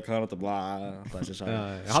 hérna Kanada, bla alltaf þessi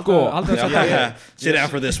sagði sit down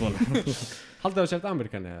for this one Haldið þú sért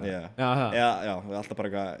Amerikani? Já, við alltaf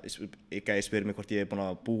bara ég spyrir mig hvort ég er búin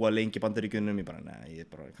að búa lengi í Bandaríkjunum ég bara, nei, ég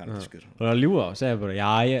er bara kanadískur Þú er að ljúga og segja bara,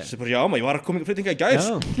 já maður, ég var að koma ykkur flyttinga í gær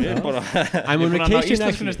I'm on vacation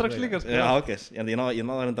actually strax líka Já, ok, ég náði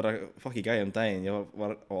að reyndar að fokk í gæja daginn ég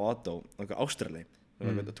var á Otto, Ástrali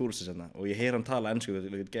túristi sérna og ég heyr hann tala ensku og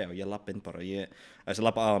ég lapp inn bara ég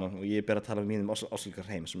lappa að hann og ég ber að tala við mínum ástralskar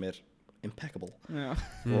heim sem er impeccable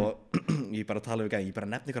og ég bara tala við gæði ég bara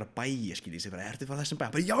nefni ykkur að bæja skilji ég bara ertu frá þessum bæ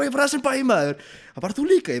bara já ég er frá þessum bæ maður hann bara þú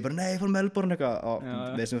líka ég bara nei ég fór Melbourne eitthvað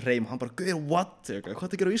með þessum hreim og hann bara guður what hvað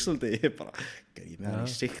það gerur á Íslandi ég bara ég með hann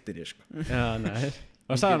í siktir ég sko já nei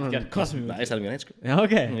og sagði hann nei ég sagði mér neitt sko já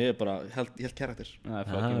ok ég bara held karakter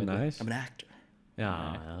nice I'm an actor já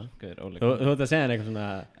þú ert að segja hann eitthvað svona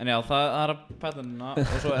en já það er að patentina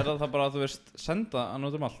og svo er það bara að þú veist senda hann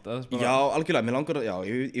út allt já algjörlega mér langar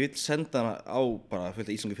ég vil senda hana á bara fullt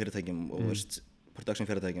af íslenskum fyrirtækjum og veist production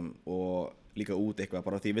fyrirtækjum og líka út eitthvað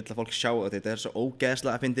bara því ég vil að fólk sjá að þetta er svo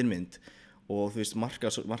ógeðslega að fyndin mynd og þú veist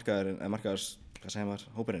markaðurinn hvað segir maður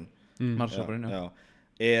hópurinn markaðurinn já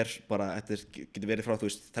er bara þetta getur verið frá þú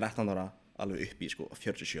veist 13 ára alveg upp í sko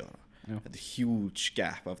 47 ára þetta er huge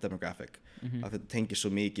gap af demographic að þetta tengir svo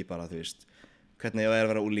mikið bara þú veist hvernig ég að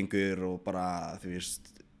vera úlingur og bara, þú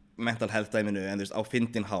veist, mental health dæminu en þú veist, á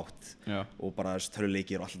fyndin hátt og bara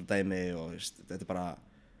töluleikir og alltaf dæmi og þú veist, þetta bara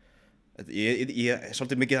ég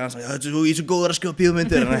svolítið mikið þannig að ég er svo góður að skrifa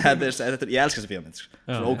bíómyndir en ég elska þessa bíómynd,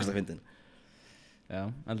 svona ógeðslega fyndin. Já,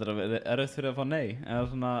 heldur það erfitt fyrir að fá nei? Eða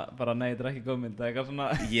svona bara nei, þetta ekki góð mynd eða eitthvað svona?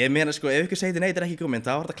 Ég meina sko, ef ykkur segir nei, þetta ekki góð mynd,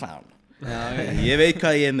 þá var þetta klán. Ég veit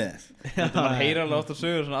hvað ég með. Þetta maður heyrir alveg oft á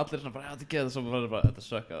sögur svona allir svona bara, þetta getur það, svo bara, þetta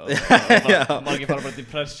sökka. Og maður ekki fara bara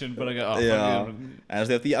depression, bara eitthvað. Já, en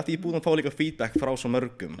þú veist, af því ég búin að fá líka feedback frá svo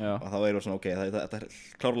mörgum og þá það svona, ok, þetta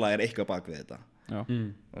klárlega eitthvað bak við þetta.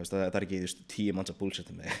 Veist, það ekki, þú veist, 10 manns að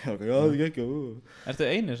bullshita mig. Ertu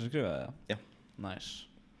eini sem skrifaði það? Já. Nice.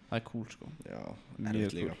 Það cool sko. Já,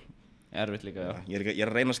 erfitt líka. Erfitt líka, já. Ég er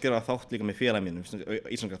að reyna að skrifa þátt líka með félagi mínum,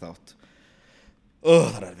 íslenska þátt.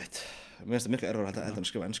 Það er erfitt. Mér finnst það miklu erfiðara heldur en að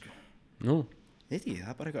skrifa ensku. Nú? Veit ég,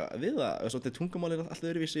 það er bara eitthvað við það. Þetta tungumál er alltaf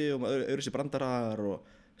öðruvísi og öðruvísi brandarar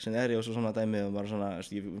og sem er ég og svona dæmi og bara svona,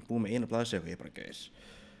 ég er búið með eina blaðsögu og ég er bara gæs.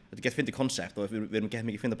 Þetta gett fyndið koncept og við erum gett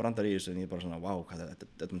mikið fyndið brandar í þessu en ég er bara svona, wow,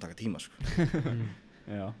 þetta mun taka tíma sko.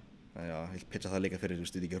 Já. Já, ég pitcha það líka fyrir, þú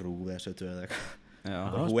veist, ekki Rú eða Sötu eða eitthvað.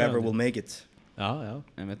 Whoever will make it. Já.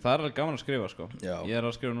 En það er alveg gaman að skrifa sko. Já. Ég er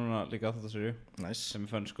að skrifa núna líka þetta serju. Nice. Sem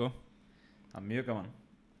ég fönn sko. Það er mjög gaman.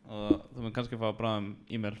 Og þú mun kannski fá bráðum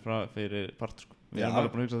e-mail fyrir part sko. Við erum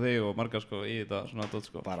alveg búin að hugsa þig og marga sko í þetta svona dót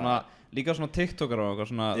sko. Svona, líka svona TikTokar og eitthvað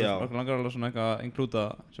svona, þú langar alveg svona eitthvað inklúta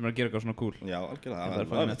sem er að gera eitthvað svona cool. Já, algjörlega, það er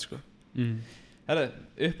fagin sko. Herru,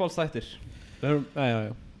 uppáhaldsþættir. Já.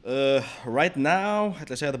 Right now,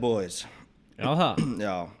 ætla að segja The Boys. Já það?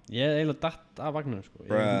 Já. Ég er eiginlega datt af vagnum sko.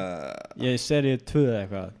 Ég er seríu 2 eða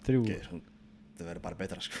eitthvað, 3. Okay, það verður bara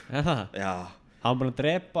betra sko. Það? Já. Hann var búinn að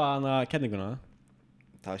drepa hana kenninguna.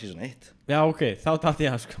 Það var season 1. Já, ok, þá datt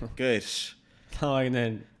ég hann sko. Gauðs. Það var ekki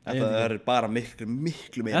neginn. Þetta verður bara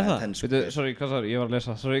miklu meira intense sko. Sorry, hvað sagði? Ég var að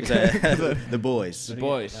lesa, sorry. The Boys. The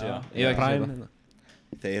Boys, já. Ég hef ekki séð það.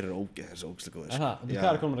 Þeir eru ógeðslega góðir sko. Hvað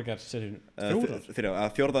er komin að gera seríun? 4?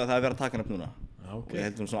 Fjórða, það er verið að taka hann upp núna. Okay. Ég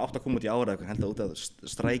heldur svona 8 að koma út í ára eitthvað, heldur út af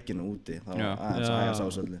strækinu úti. Það var aðeins að hægast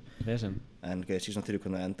ásöldu. En okay, season 3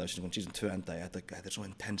 hvernig enda og season 2 enda, þetta er svo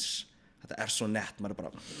intense. Þetta er svo nett, maður er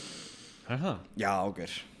bara... Er það? Já, ok.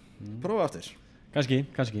 Prófa aftur.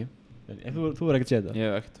 Kannski. Ef þú verður ekkert séð þetta? Ég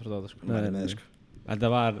hef ekkert hort á þetta sko. Nei, sko.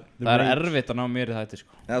 Það er erfitt að ná mér í þetta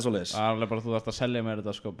sko. Það er svoleiðis. Það er alveg bara þú þarft að selja mér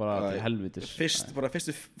þetta sko bara til helvitis.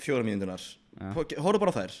 Fyrstu 4 mínúturnar. Horfðu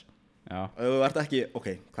bara á þær. Já. Ef þú ert ekki, ok,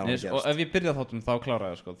 hvað er að gerast? Og ef ég byrja þáttum þá klára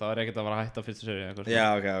ég sko. Það er ekkert að vera að hætta fyrstu seríu eitthvað sko. Já,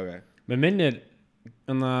 ok. Mér minnir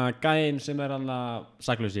gæinn sem er hann að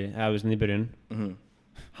saklausi, eða við sem í byrjun.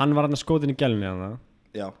 Hann var hann að skótin í gælunni hann.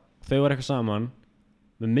 Já. Þau var eitthvað saman.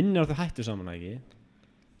 Mér minnir að þau hættu saman ekki.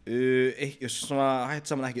 Svona hætti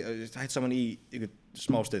saman í einhvern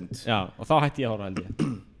smá stund. Já, og þá hætti ég að horfa held ég.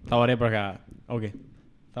 Þá var ég bara eitthvað, ok.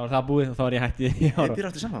 Þá var það búið og þá var ég hætti að horfa. Ég byrja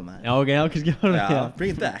aftur saman með það. Já, ok, kannski horfa. Já,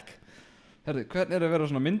 bring it back. Herri, hvernig er að vera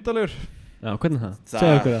svona myndalegur? Já, hvernig það?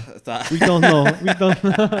 Segðu okkur það. We don't know.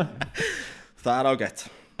 Það er ágætt.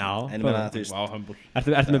 Já. En meina, þú veist. Wow, humble.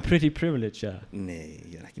 Ertu með pretty privilege, já? Nei,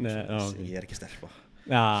 ég er ekki stelpa.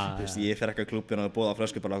 Já. Þú veist, ég fer ekki á klúbbin og bóða á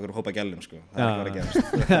flösku bara okkur og hópa gælum, sko. Það er ekki að gerast.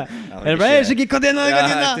 Það er bara, Sicki, hvað er það?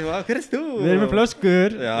 Hver er þú? Við erum með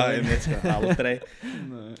flöskur. Já, ég veit, sko, aldrei.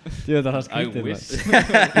 Ég veit að það skrítið. Ég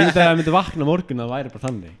veit að það myndi vakna morgun að það væri bara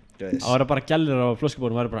þannig. Það væri bara gælir á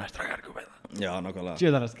flöskubórum og væri bara, strákar, hvað með það? Já, nákvæmlega. Ég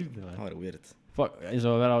veit að það skrítið. Það væri weird. Eins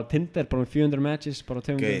og að vera á Tinder bara með 400 matches, bara á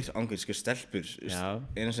 200. Gauð, ángurð, sko, stelpur.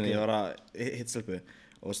 Einu sinni ég var að hitta stelpu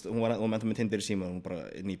og hún var með Tinder í síma og hún bara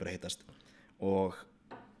nýbara hittast. Og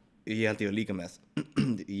ég held ég var líka með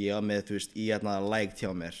ég var með, þú veist, í hérna liked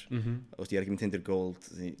hjá mér þú veist, ég er ekki með Tinder Gold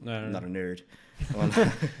not a nerd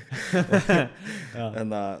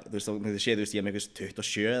en það, þú veist, þú veist, ég er með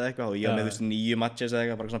 27 eða eitthvað og ég var með, þú veist, 9 matches eða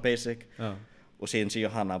eitthvað, bara svona basic og síðan sé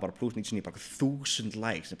ég hana bara plus 99, bara 1000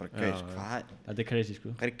 likes bara, gauð, hvað þetta er crazy,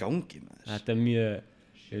 sko hvað er í gangi með þess? Þetta er mjög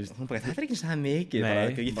hún bara, þetta er ekki það mikið bara,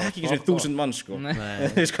 ég þekki ekki svona 1000 mann, sko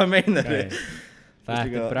þú veist hvað meinar þið? Það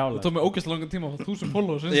er brjálægt. Það tók mig ógeðslega langan tíma að fá 1000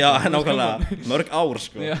 followers. Já, nákvæmlega, mörg ár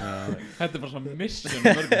sko. Þetta er bara svona mission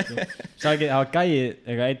mörg sko. Sá ekki, það var gæi,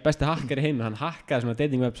 einn besti hacker í heimi, hann hackaði svona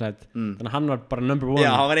dating website, þannig að hann var bara number 1.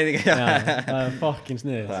 Já, hann var einnig, já. Það er fucking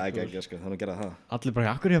sniðið. Það er ekki, sko, þannig að gera það. Allir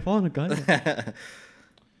bara, akkur ég að fá hann að gæi?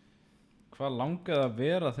 Hvað langaði að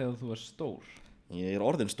vera þegar þú er stór? Ég er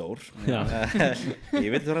orðinn stór.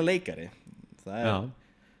 Ég vil vera leikari. Það er...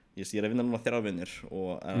 Ég er að vinna núna 3 vinnur og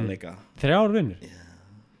er að leika 3 vinnur? Já.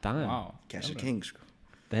 Damn. Wow. Cash is king, sko.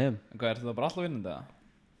 Damn. En hvað, ertu það bara alltaf vinnandi eða?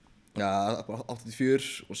 Já, bara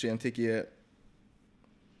 84 og síðan tek ég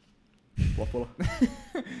blokkbóla.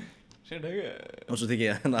 og svo tek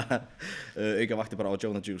ég auka vakti bara á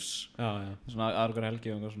Joe and the Juice svona aðra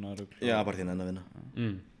helgi og eitthvað svona rugl já, bara því að vinna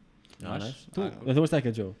þú varst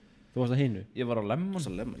ekki að Joe þú varst að hinu ég var á Lemon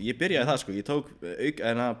ég byrjaði það sko, ég tók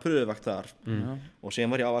pröfuvakt þar og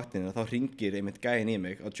síðan var ég á vaktinu þá hringir einmitt gæinn í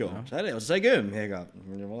mig á Joe sagði, varstu að segja ég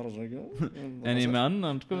var að segja en ég með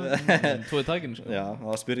annan sko, tóði takinn sko já, og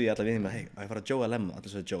þá spurði ég alltaf við mig hei, að ég fara að Joe að Lemon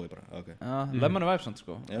allir sagði Joe, ég bara, ok Lemon er væpsand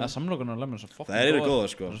sko, samlokunar á Lemon er svo það eru góða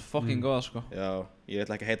sko fucking góða sko já, ég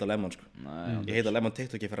ætla ekki að heita Lemon sko ég heita Lemon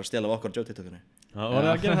TikTok, ég fer að stela okkar Joe TikTokinu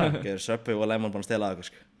ég Subway og Lemon bara að stela okkur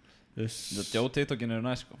sko Joe TikTokin eru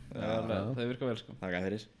næst sko það virka vel sko takk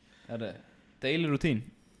fyrir daily routine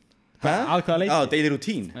að hvaða leiti? daily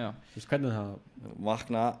routine já, þú veist hvernig það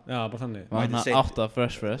vakna já, bara þannig vakna 8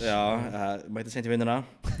 fresh já, mæti sent í vinnuna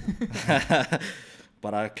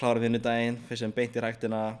bara klára vinnudaginn fyrst sem beint í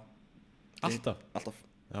ræktina alltaf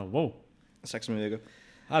já, wow 6 í viku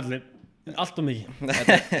allt og mikið er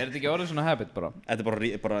þetta ekki orðið svona habit bara? Þetta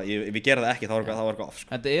er bara við gera það ekki, þá var eitthvað off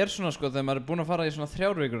sko. Þetta er svona sko, þegar maður er búinn að fara í svona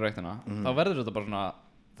 3 vikur ræktina þá verður þetta bara svona,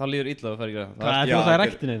 þá líður illa að fara í ræktina Hvað er það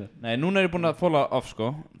ræktin eða? Nei, núna er ég búinn að fóla off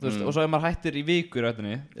sko veist, og svo ef maður hættir í viku í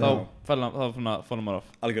ræktinni þá fóla maður off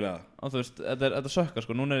Algjörlega og þú veist, þetta sökkar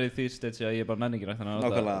sko, núna er ég því stage að ég bara nenni ekki ræktina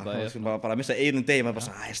Nákvæmlega, bara að missa einum degi maður bara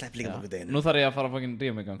svona, ég slepp líka nokkuð deginu Nú þarf ég að fara að fokkin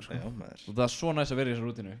rífa mig í gang sko og það er svo næst að vera í þessu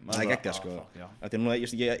rútínu Það er geggjað sko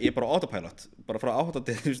Ég er bara autopilot bara frá 8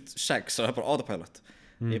 til 6 það er bara autopilot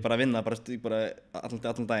Ég er bara að vinna bara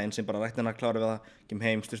allan daginn sem bara ræktina klára við það kem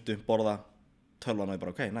heim, styrtu, borða tölvan og ég bara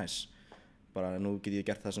ok, nice bara nú get ég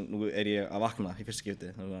gert það sem nú er ég að vakna í fyrsta skipti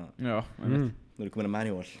Já, nú er ég komin að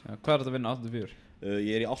manual Hvað er þetta að vinna 8-4?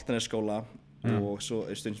 Ég er í Álftanes skóla og svo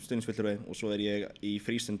er stundisfyllturvei og svo er ég í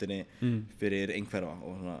frístundinni fyrir einhverfa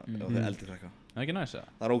og fyrir eldri krakka Það er ekki næst eða?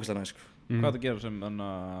 Það er ógeðslega næst sko Hvað er þetta að gera sem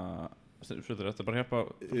Þetta er bara að hjálpa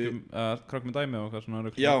krakk með dæmi og hvað svona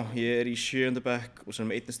rugl? Já, ég er í 7. bekk og svo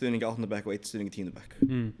með 1 stuðning í 8. bekk og 1 stuðning í 10. bekk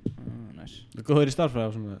Nice Þú góður í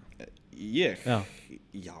starffræði og svona Ég?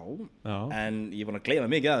 Já, en ég er búinn að gleyma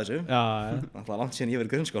mikið að þessu Alltaf langt síðan ég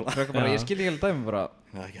verið í grunnskóla Ég skil ekki alveg dæmi bara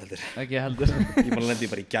Ekki heldur Ég er búinn að lenda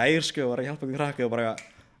í bara í gær sko og var að hjálpa ykkur krakka og bara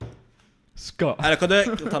Sko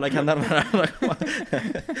Þú tala ekki hennar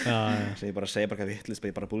Svo ég bara segja bara hvað vittlist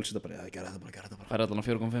ég bara bullshit og bara, gera þetta bara Færi allan á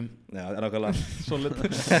 4.5 Já, það er nákvæmlega Solid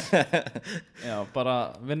Já, bara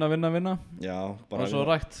vinna Já, bara og svo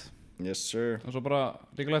rækt Yes sir og svo bara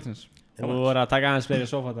líka lætins Þú voru að taka aðeins fleiri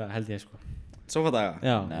sofadaga held ég sko Sofadaga?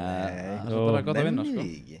 Já Nei, það er bara gott að vinna sko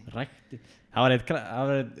Rækti Það var eitt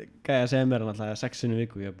gæði að segja mér alltaf 6 sinnum í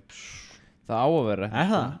viku Það á að vera Er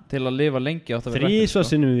það? Til að lifa lengi átt að vera 3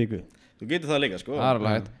 sinnum í viku Þú getur það líka sko Það er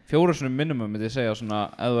alveg hægt 4 sinnum minimum myndi ég segja svona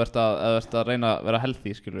ef þú ert að reyna að vera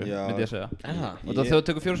healthy skilur myndi ég segja Er það? Og þegar þú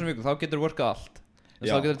tekur 4 sinnum í viku þá getur þú workað allt Þá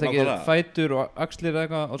getur þú tekið fætur og axlir eða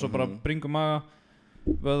eitthvað og svo bara bringum maga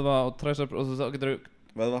vöðva og tricep og þá getur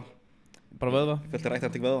Vöðva bara vöðva Fyllt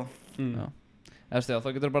ræktantik vöðva Já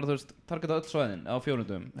þá getur þú bara, þú veist, targeta öll svæðin á 4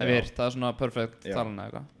 dögum það er svona perfect talan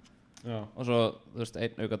eða eitthvað og svo, þú veist,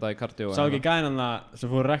 1 aukadag í kardió Sá ekki gæðina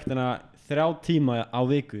sem fór ræktina 3 tíma á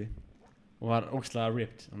viku og var ógeðslega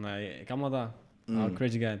ripped þannig að gamla það var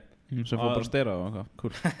crazy gæðin sem fór bara að stera og eitthvað,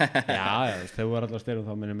 cool Já, þau voru alltaf að stera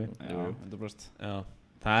þá minnum mig Já, 100% Já,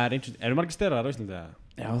 það er einhvern eru margir steraðar á Íslandi eða?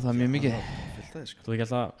 Já, það er mjög mikið Fyllt það sko Þú ekki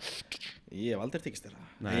alltaf Ég hef aldrei tekið stera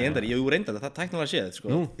Ég reyndar það tæknilega séð sko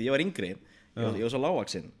Því ég var yngri Ég var svo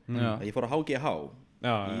lágvaxinn að ég fór á HGH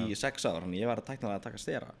í 6 ár þannig ég var að tæknilega að taka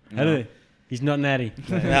stera Herðu, he's not natty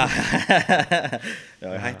Já,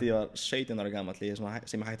 ég var 17 ára gamall sem ég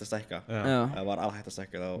hætti að stækka ég var alhætt að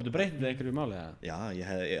stækka Þú breytið það einhverju máli eða? Já,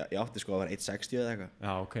 ég átti sko að vera 1.60 eða eitthvað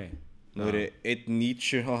Já, ok Nú er ég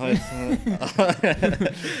 1.90 á hæð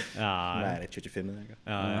Nei, 1.75 eða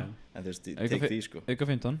eitthvað En þú veist, ég tek því sko Auka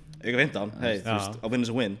 15 Auka 15, hei, þú veist, á win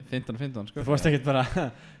is a win 15 sko Þú fórst ekkert bara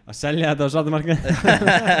að selja þetta á svartamarkað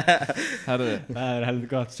Herðu Það er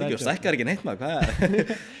heldur gott Siggi, og stækkar ekki neitt maður, hvað er?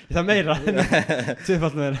 Það meira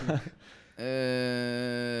Tvöfalt meira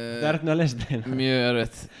Það er erfitt að lesa það Mjög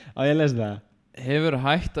erfitt Á ég að lesa það Hefur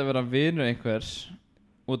hægt að vera vinur einhvers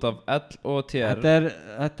út af L og TR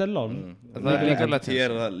Þetta er LOL Það er líka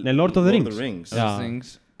Legends Nei, Lord of the Rings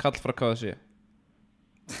Kall frá KSI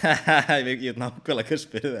Ég veit nákvæmlega hver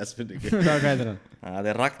spyrir það spurningu Hvað heitir hann? Það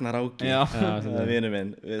er Ragnar Áki Það er vinur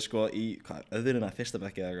minn Við sko í öðruna fyrsta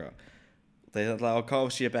bekki eða eitthvað Það er alltaf á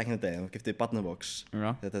KFC back in the day Það giftið barnabox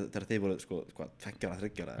Þegar þið voru sko 2-3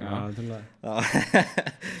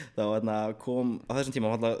 Þá kom á þessum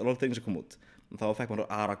tíma Lord of the Rings að koma út Þá fekk maður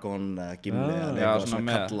Aragorn, Gimli eða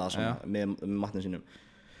svona kalla með matnum sínum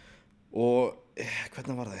og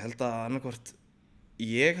hvernig var það? Ég held að annarkvort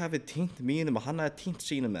ég hafi týnt mínum og hann hafi týnt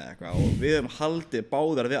sínum með eitthvað og við höfum haldið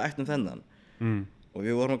báðar að við ættum þennan og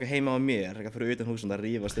við vorum okkur heima á mér eitthvað fyrir utan húsum að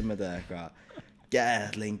rífast þetta eitthvað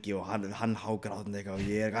geð lengi og hann hágráðandi eitthvað og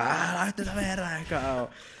ég það ætti það að vera eitthvað og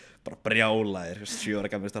bara brjálaðir 7 ára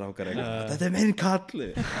gamlir strákar eitthvað þetta minn kallu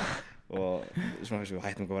og svona við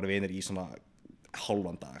hættum að vera vinir í svona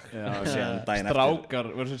hálfan dag strákar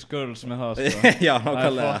versus girls með það já,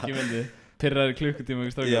 nákvæmlega pyrraði klukkutíma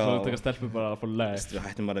og svo taka stelpur bara að fá leg við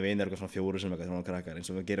hættum bara vinir eitthvað svona 4 sem eitthvað svona krakkar eins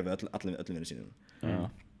og við gerum við öllum vinnir sínum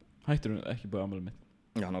hættur þú ekki búið afmæli mitt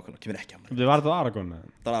já, nákvæmlega, kemur ekki afmæli Þið var þetta Aragon?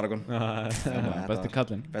 Það var Aragon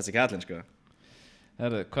besti kallinn sko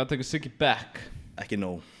herðu, hvað tekur Sicki back? Ekki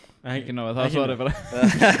nóg ekki nóg, það svarið bara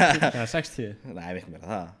 60? Nei, veit mér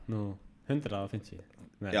það Nú, 150?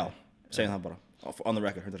 Já, segjum það bara on the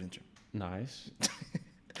record, 150 Nice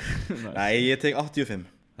Nei, ég tek 85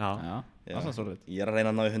 Já, það er svolítið Ég að reyna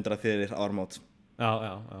að ná 100 fyrir áramót Já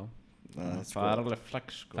Það er alveg flex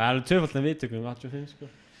sko Það eru tvöfaldlega viðtökum 85 sko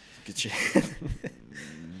Good shit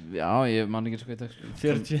Já, ég man ekki sko í dag sko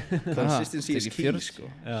 40 Consistency is key sko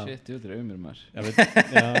Shit, ég veit um mér maður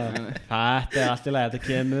Þetta er allt í lagi, þetta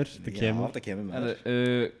kemur Já, þetta kemur maður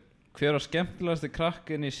Hver var skemmtilegasti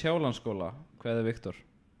krakkin í Sjálandsskóla? Hvað er Viktor?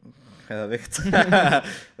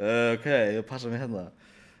 Ok, ég passa mig hérna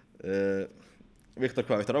Viktor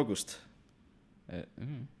hvað? Viktor Ágúst?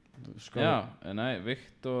 Já, nei,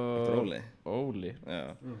 Viktor Óli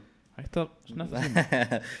Hætti að snetta síma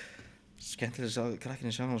Skemmtilegasti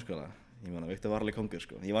krakkin í Sjálandsskóla Ég man að Viktor var alveg kongur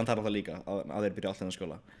sko Ég vann þar á það líka að þeir byrja alltaf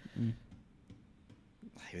skóla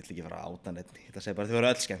Ég vill ekki fara á átan ég ætla að segja bara þau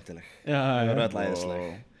voru öll skemmtileg Þau voru öll æðisleg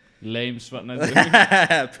Lame svar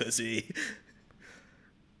Pussy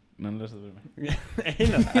Menn lesa það fyrir mig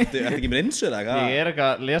Einar Ertu ekki með innsöð eða? Ég er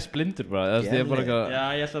eitthvað lesblindur bara Já,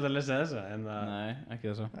 ég ætla að lesa þessa Nei, ekki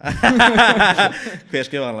þessa Hver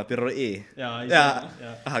skrifaði hann? Byrjar á I? Já,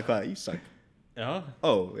 hvað, Ísak? Já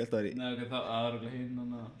Ó, ég held að það er í Nei, ok, það er hinn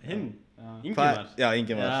Hinn? Ingvar? Já,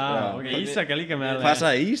 Ingvar Ok, Ísak er líka með Hvað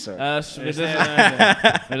sagði Ísak?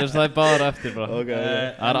 Við lesum það báðar eftir bara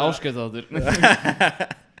Það er áskjöft þáttur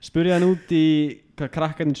Spurði hann út í hvað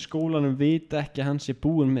krakkarnir í skólanum vita ekki að hann sé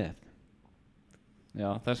búinn með Já,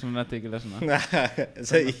 þess vegna netti ekki lesuna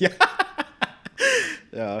Segi já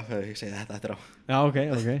Já, ég segi þetta eftir á Já, ok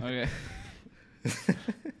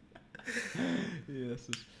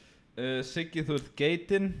Jesus Siggi, þú ert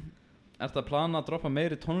geitinn Ertu að plana að droppa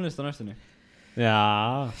meiri tónlist á næstunni?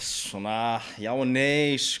 Já Svona, já og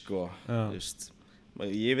nei sko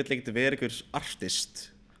Ég vill ekkert vera einhver artist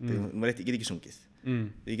Ég get ekki sungið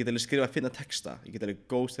Ég get alveg skrifa að finna texta Ég get alveg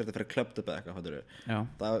ghost þegar þetta fyrir clubbed upp eða eitthvað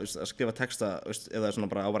það að skrifa texta ef það er svona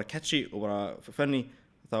bara að vera catchy og bara funny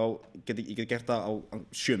þá get ég gert það á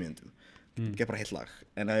 7 mínútum ég get bara heilt lag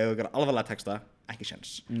en ef ég gera alvarlega texta ekki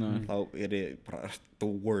séns þá er ég bara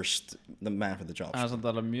the worst the man for the job Það er samt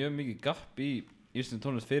alveg mjög mikið gap í íslensku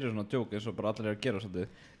tónlist fyrir svona djók eins og bara allir að gera svolítið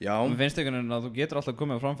Já Mér finnst einhvern veginn að þú getur alltaf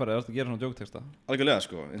komið á framfæri að gera svona djóktexta Algjörlega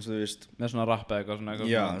sko, eins og þú veist Með svona rap eða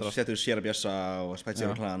eitthvað Já, setur Sierra Bjössa og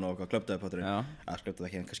Spætsir og Klan og klöptu upp Já Klöptu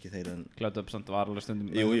ekki en kannski þeir en Klöptu upp samt var alveg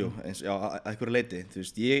stundum Jú, eins, já, að einhverju leiti Þú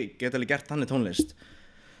veist, ég get alveg gert þannig tónlist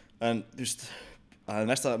En, þú veist,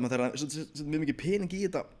 að næsta maður þarf að mjög mikið pening í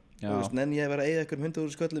þetta Þú veist, nenni ég að vera að eyða einhverjum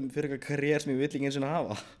 100.000 sköllum fyrir eitthvað karriér sem ég vill ekki eins og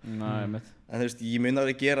hafa Nei, En þú veist, ég mun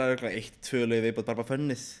að gera 1-2 lög viðbót bara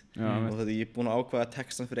fönnið og þetta ég er búinn að ákveða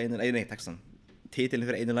textan fyrir titilin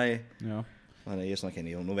fyrir einu lagi Þannig ég er svona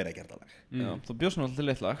kenni og nú verð ég að gera það lag Já, þú bjóst nú alltaf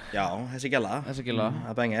til eitt lag Já, þessi gæla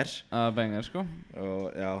að banger sko Og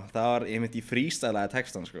já, það var, ég myndi í freestylaði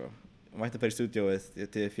textan sko Mætti bara í stúdíóið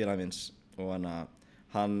til félag minns og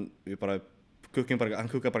hann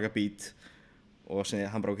kukkaði bara beat og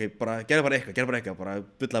hann bara ok, gerðu bara eitthvað bara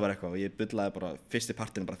bullaði bara eitthvað og ég bullaði bara fyrsti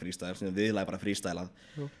partinn bara freestyle sem viðlagi bara freestylað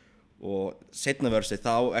og seinna versið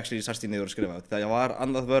þá actually sast ég niður að skrifa það var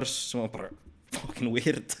annað vers sem var bara fucking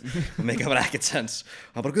weird og make bara ekkert sense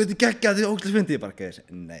og hann bara guði geggja þið ógæslega fyndi ég bara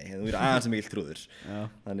nei, þú verður aðeins mikil trúður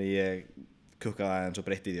þannig ég kukkaði aðeins og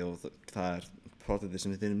breytti því og það er prótotið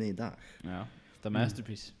sem við finnum með í dag Já, það er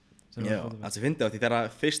masterpiece Já, það sem fyndi á því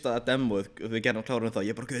þegar fyrsta demoð við gerum klárum þá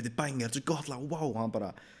ég bara guði banger, þetta er svo gott lag, wow og hann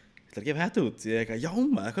bara, ég ætla að gefa þetta út ég eitthvað, já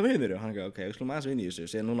maður, hvað meinur og hann ok, við slúum aðeins inn í þessu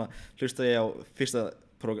síðan núna hlusta ég á fyrsta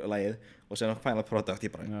lagið og síðan á final product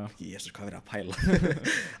ég bara, jésus, hvað verið að pæla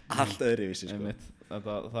allt öðruvísi sko það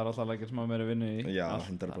er alltaf lækir sem að meira vinnu í Já,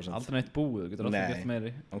 100% Aldrei neitt búið, þú getur alltaf gett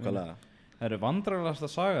meiri nákvæmlega Það eru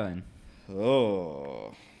vandræðalegasta saga þín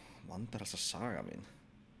Vandræðalegasta saga mín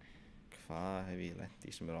Hvað hef ég lent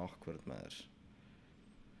í sem er awkward með þér?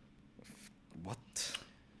 What?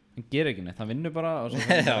 Hann gerir ekki neitt, hann vinnur bara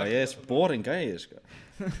Já, ég boring gæi, sko.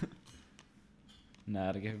 Nei,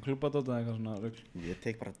 ekki eitthvað klúbadót eða eitthvað svona rugl? Ég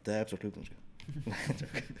tek bara dabs á klúbum, sko.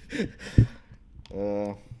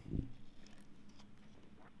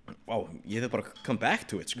 Wow, ég þarf bara come back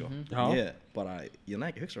to it, sko. Ég næ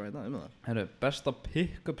ekki hugsa right now það. Herru, besta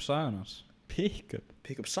pick-up sagan hans. Pick-up?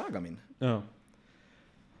 Pick-up saga mín? Já.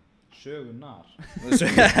 Sögunar.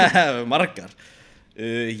 Margar.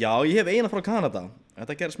 Já, ég hef eina frá Kanada.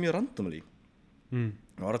 Þetta gerist mjög randomly.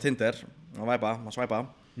 Ég var á Tinder, að svæpa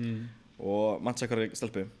og mannst eitthvað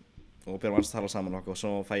stelpu og byrjum að tala saman og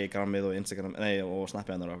svo fæ ég grammið og Instagram, og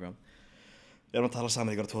snappið hennar og Ég erum að tala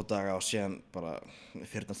saman ykkur 2 daga og síðan bara,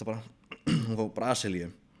 fyrirnasta bara, hún fór Brasilíu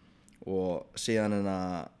og síðan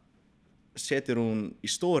setur hún í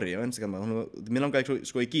story á Instagram, mér langaði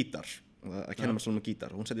sko í gítar, að kenna mér svona með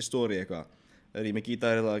gítar, hún setur í story eitthvað, þegar ég með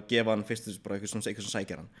gítar að gefa hann fyrst bara eitthvað sem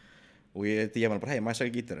sækjar hann og ég gef hann bara, hei, maður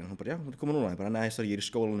sækja gítarinn, hún bara, já, þú komur núna, ég bara, nei, sorry, ég í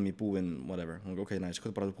skólanum í búinn, whatever, hún ok, nice,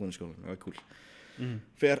 hvað bara þú búinn í skólanum, já, cool,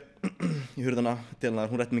 fer í hurðina til hennar,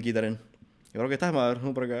 hún rétti mig gítarinn, ég var ok, takk maður,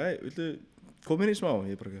 hún bara, hei, viltu koma inn í smá,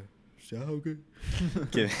 ég bara, já, ok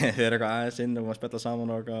þeir eitthvað aðeins inn og maður spjalla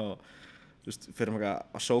saman og eitthvað og þú veist, fyrir eitthvað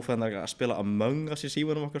að sófa hennar að spila Among Us í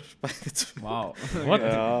símanum okkur Wow, what?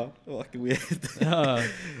 Já, og ekki weird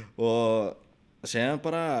og síðan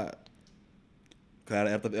bara hvað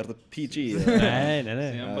er þetta PG? Nei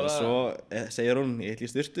svo segir hún, ég ætla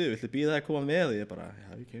í styrtu, viltu býða að koma með og ég bara, já,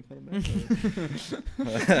 ég kem bara með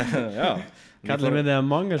já Kallar við þig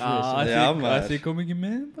Among Us Því kom ekki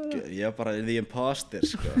með bara Ég var bara the imposter,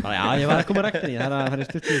 sko Já, ég var að koma rekni, það að fara í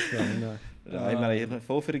styrtu, sko Já, ég meina, ég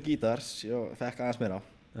fóð fyrir gítars, ég fekk aðeins meira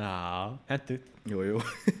Já, hentugt Jú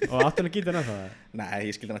Og áttulega gítar ennþá það? Nei,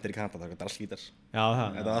 ég skildi hann eftir í Kanada, það var drasslgítars Já, það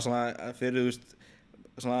Þetta var svona fyrir, þú veist,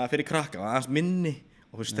 svona fyrir krakka, aðeins minni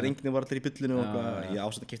og þú veist, strengni var allir í bullinu og ég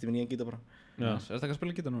ásett að keypti mér nýjan gítar bara Er þetta ekki að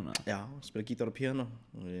spila gítar núna? Já, spila gítar og píano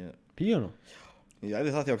Píano? Ég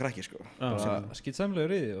æfði það þegar ég var krakki, sko Bara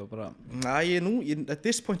skítsamlegur í því og bara at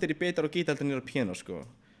this point ég betur á gítar en ég er á píano, sko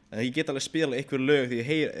en ég get alveg spila einhver lög því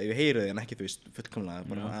ég heyri þau en ekki, þú veist, fullkomlega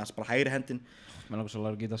bara hægri hendin Mér langar svo að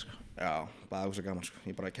læra gítar, sko Já, bara það var svo gaman, sko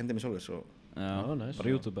ég bara kendi mig sjálfur, svo Já,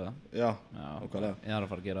 bara YouTube eða? Já, okkarlega Ég þarf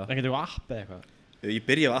að fara að gera það ekkert eitthvað app eða eitthvað? Ég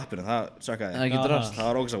byrjaði á appinu, það sökkaði það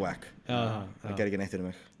var ógeðslega wack það gerði ekki neitt fyrir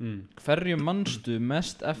mig Hverju manstu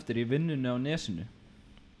mest eftir í vinnunni á Nesinu?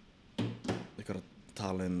 Ykkur að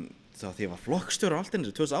tala það því ég var flokkstjóri á Altinn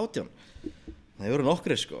 2018 það voru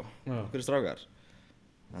nokkri, sko nokkri strákar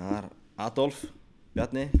það var Adolf,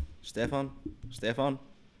 Bjarni, Stefán,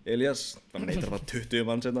 Elias það neitt að 20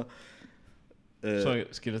 mann senna Svo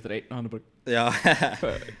skilur eftir einn og hann bara Já,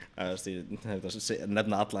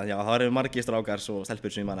 nefna alla Já, það eru margir strákar svo stelpur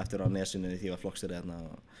sem ég man eftir á Nesinu því ég var flokkstjóri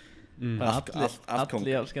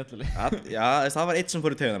Allir skemmtileg Já, það var eitt sem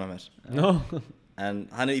fór í taugarnar á mér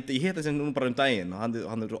en ég hitt þessi nú bara daginn og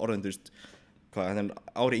hann er orðin, þú veist hann er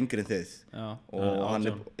ári yngri en þið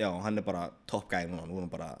og hann er bara top guy núna, nú er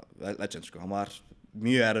hann bara legend, sko hann var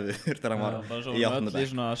mjög erfiður þegar hann var í 8. bekk. Í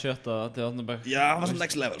svona 7. til 8. bekk. Já, hann var svona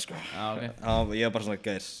next level, sko. Já, ok. Ég var bara svona,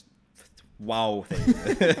 guys, wow,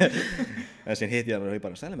 þegar. En síðan hitt ég hann og ég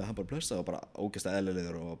bara, stæði með, hann bara blössa og bara ógeðslega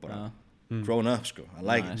eðlilegur og bara grown up, sko. I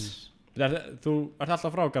like it. Þú ert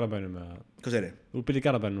alltaf frá Garðabænum, eða? Hvað segir þið? Þú byrjið í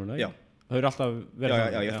Garðabænum núna, ekki? Já. Það hefur alltaf verið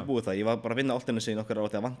Já, ég ætti búið það. Ég var bara að vinna áltinu sín okkar á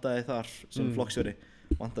þegar vantaði þar sem flokksjóri.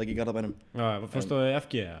 Vantaði ekki í Garðabænum. Já, fórstu á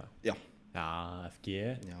FG, eða? Já. Já, FG.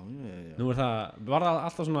 Já. Nú var það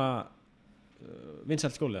alltaf svona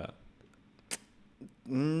vinsæll skóli, eða?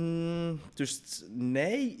 Þú veist,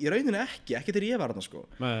 nei, í rauninni ekki þegar ég var þarna, sko.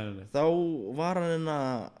 Nei. Þá var hann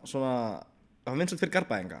svona, það var vinsælt fyrir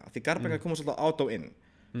Garðbæinga, því Garðbæinga komast alltaf át og inn.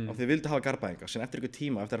 Og þau vildi hafa Garðbæinga, síðan eftir einhver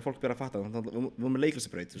tíma, eftir að fólk byrja að fatta, við vorum með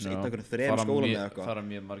leiklistabraut, þú veist, einn af einhverjum 3 skólum eða eitthvað. Fara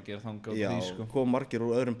mjög margir þangað á því, sko. Já, kom margir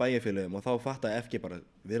úr öðrum bæjarfélögum og þá fattaði FG bara,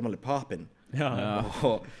 við erum alveg poppin.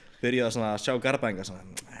 Og byrjaði svona að sjá Garðbæinga svona,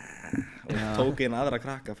 og tók inn aðra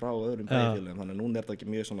krakka frá öðrum bæjarfélögum, þannig að núna er þetta ekki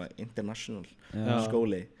mjög svona international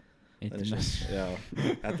skóli. Já,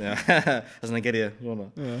 þess vegna gerði ég svona.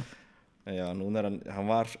 Já, núna er hann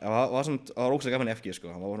var ógeðslega gaman í FG,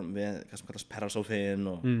 sko, hann var með hvað sem kallast Perrasófinn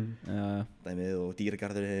og dæmið og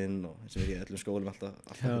dýragarðurinn og eins og við í öllum skólum alltaf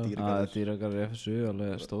dýragarður. Dýragarður í FSU,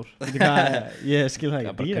 alveg stór. Ég skil það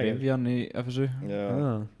ekki, bara Grifjan í FSU. Já,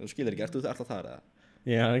 þú skilir ekki, ertu alltaf þar eða?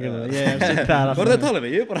 Já, ég sitt þar alltaf. Hvað er það að tala um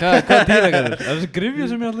mig? Hvað er dýragarður? Er þessi Grifja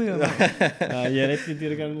sem ég alltaf í það? Já, ég er einn í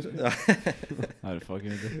dýragarðinu, sko. Það er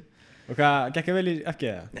fucking þetta. Og hvað, gekk vel í FG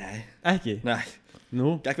eða? Nei. Ekki? Nei.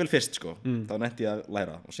 Nú? Gekk vel fyrst, sko, þá nefndi ég að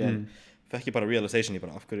læra og síðan fekk ég bara realization ég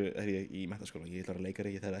bara, af hverju ég í menntaskóla, ég ætla að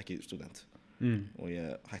leikari, ég þarf ekki student og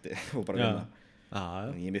ég hætti og bara vinna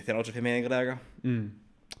ég er með 35 meiningar eða eitthvað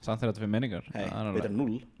samt 35 meiningar? Hei, betur en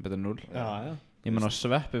 0 betur en 0? Já Ég menn á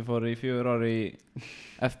Sveppi fór í 4 ár í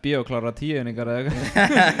FB og kláraði 10 einingar eða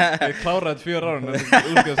eitthvað Ég kláraði 4 ár en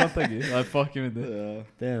útgjöðu samt ekki Það fucking myndi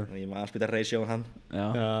Ég maður að spila ratio hann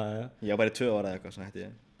Ég var bara í 2 ára eða eitthvað svo hætti ég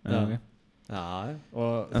En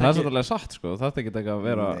það er svolítið satt sko Það þarf ekki að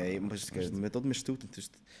vera Nei, með dóttum með student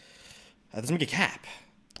þetta er svo mikið cap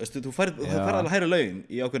þú færð alveg hæra laun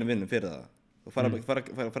í ákveðnum vinnum fyrir það þú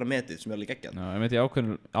fara metið sem er alveg geggjað Já, ég meti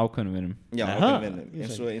ákveðnum vinnum Já, ákveðnum vinnum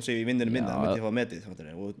eins og í vinnunum minna myndi ég fá metið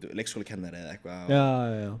og leikskólakennari eða eitthvað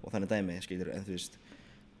og þannig dæmi skilur en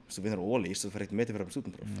þú vinnur á Ólís þú fær ekkert metið fyrir að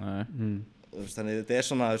stúdentpróf þannig þetta er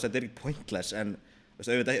svona þetta er ekki pointless en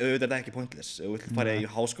auðvitað er þetta ekki pointless þú vilt fara í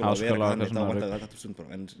háskóla og vera þannig þá vantar þetta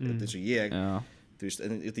stúdentpróf en þetta er eins og ég þú veist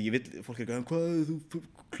en ég vil fólk er hvað þú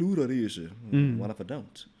klúrar í þessu one of a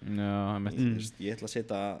don't ég ætla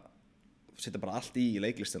að setja bara allt í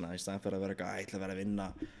leiklistina í staðan fyrir að vera eitthvað, ég ætla að vera að vinna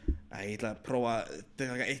ég ætla að prófa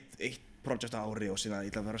eitt projekt á ári og síðan ég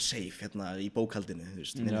ætla að vera safe hérna í bókhaldinu, þú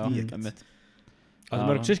veist Það er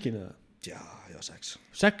mörg sískinni það? Já, 6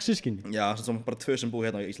 6 sískinni? Já, sem bara 2 sem búi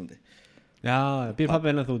hérna í Íslandi Já, býr pabbi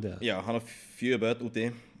hennar þú úti? Já, hann har 4 börn úti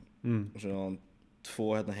og svo 2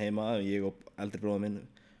 hérna heima, ég og eldri bróðir minn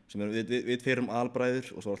sem við fyrum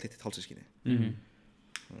albræður og svo var hitt hálfsískinni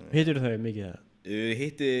Hittir þau mikið það? Ég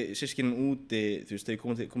hitti sískinin úti, þú veist, þau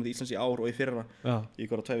komið til Íslands í ár og í fyrra ég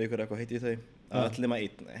var á 2 vikur eitthvað hitti þau öll nema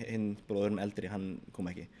hinn bróðurinn eldri, hann kom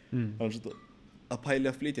ekki hann var svona að pæli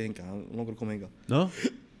að flytja hingað, hann langar að koma hingað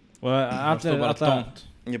og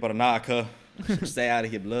allir ég bara naka, stay out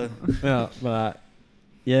of here blöð Já, bara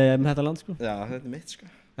ég er með þetta land sko Já, þetta er mitt sko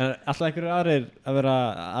En alltaf einhverju aðrir að vera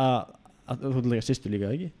að þú er líka systur líka,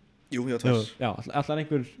 ekki? Jú, ég var 2 Já, alltaf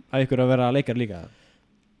einhver að vera leikar líka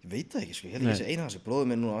Ég veit það ekki sko, ég held ekki að eina hans bróður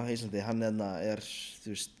minn nú á Íslandi, hann er þú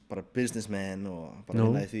veist, bara businessman og bara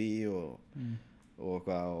vinna í því og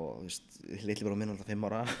hvað og þú veist, litli bróður minn alltaf 5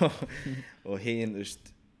 ára og hinn, þú veist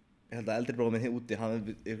ég held að eldri bróður minn úti, hann er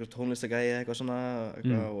eitthvað tónlistagæi eitthvað svona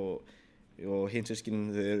og hinn sískinin,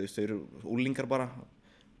 þau eru úlingar bara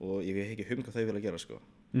og ég hef ekki hvað þau vilja gera sko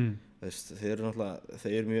þú veist, þau eru náttúrulega, þau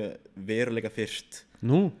eru mjög veruleika fyrst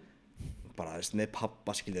bara, þú veist, með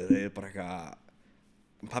pappa skilja, þau eru bara eitthvað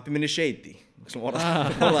Pappi minn er shady sem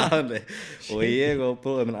orðaði og ég og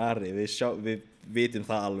bróður minn Ari við vitum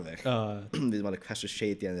það alveg við vitum alveg hversu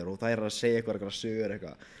shady hann er og það er að segja eitthvað sögur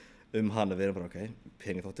eitthvað hann og við erum bara ok,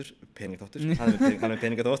 peningþáttur hann er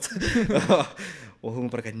peningaþátt og hún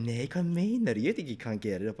bara nei, hvað meinar, ég veit ekki hvað hann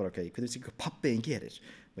gerir og bara ok, hvernig veist ekki hvað pappi hann gerir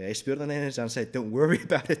og ég spurði hann einu sem hann segi don't worry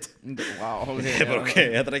about it ég bara ok,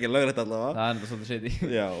 þetta er ekki löglegt allavega það er svolítið shady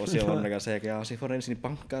já, og síðan var hann að segja já, ég fór einu sinni í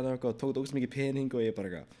bankan og tók ógeðslega mikið pening og ég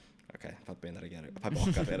bara ok, pappi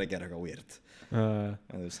okkar er að gera eitthvað weird en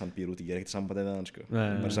þú veist, hann býr úti, ég er ekkert sambandi við hann sko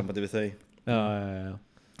bara sambandi við þau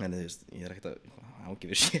en þú veist, ég er ekkert að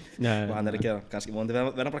ágifir shit og hann er að gera kannski vonandi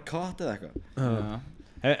verða bara kott eða eitthvað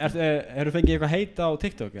Hefur fengið eitthvað heit á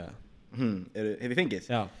TikTok eða? Hef ég fengið?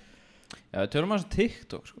 Já, við tölum að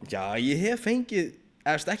TikTok sko. Já, ég hef fengið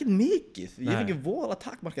ekkert mikið, ég hef fengið voðalega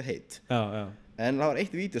takmarkað heit en það var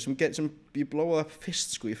eitt vídeó sem ég blóði upp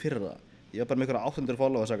fyrst sko í fyrra ég var bara með einhverja 800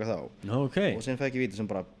 followers og sen fekk ég vídeó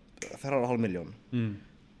sem bara 3,5 milljón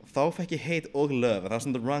og þá fekk ég heit og love það var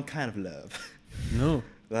svona the wrong kind of love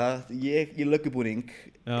það ég í löggubúning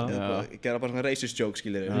gera bara svona racist joke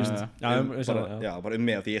skilir bara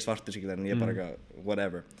mig af því ég er svartur skilir en ég er bara eitthvað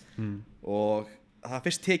whatever og það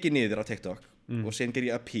fyrst tekið niður á TikTok og sen ger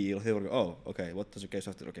ég appeal og þau voru ok, what does it get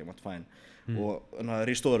after, ok, what fine og það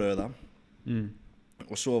restoruðu það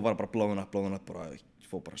og svo var bara blown up bara, ég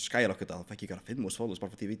fór bara skyrocket það fekk ég gara 5 followers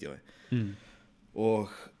bara fyrir því vídeói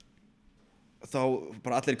og þá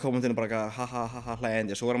bara allir í kommentinu bara ha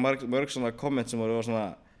hlægjandi og svo voru mörg svona komment sem voru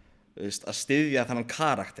svona að styðja þannan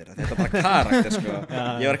karakter þetta er bara karakter sko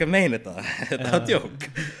ég var ekki að meina þetta var djók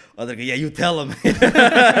og það er ekki yeah you tell him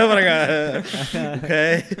bara ok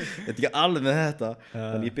þetta er ekki alveg með þetta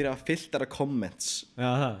þannig ég byrjaði að filtera comments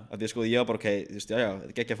af því sko ég var bara ok þú veist já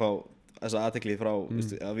þetta er ekki að fá þessa athygli frá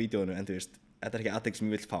af vídeóinu en þú veist þetta er ekki athygli sem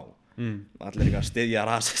ég vil fá allir ekki að styðja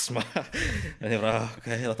rasisma en ég bara ok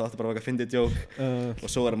þetta átti bara að fyndið djók og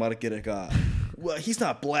svo er margir eitthvað well, he's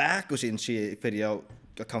not black og síðan fyrir ég á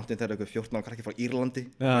accountin þegar eitthvað 14 ára krakki frá Írlandi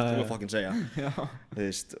hvað þú fucking segja þú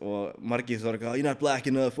veist og margir þú eitthvað you're not black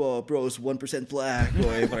enough bro's 1% black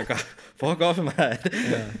og ég bara eitthvað fuck off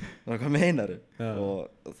hvað meinar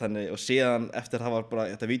og þannig og síðan eftir það var bara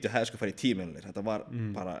þetta vídeo hefði sko farið í 10 mínútur þetta var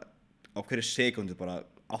bara á hverju sekundu bara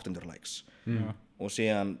 800 likes og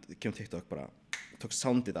síðan kemur TikTok bara tók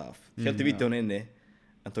soundið af, héldi vídeón inni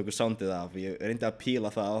en tóku soundið af, ég reyndi að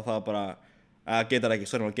píla það og það bara, getar ekki,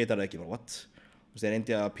 sorry, getar ekki, bara what? Og þess að ég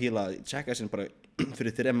reyndi að píla, checka þessin bara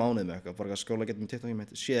fyrir 3 mánuði með eitthvað, bara að skóla getur með TikTok ég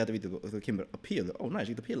með, sé þetta vídeó og þú kemur að píla, nice,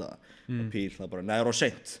 ég get að píla það og píl það bara, nei, það er of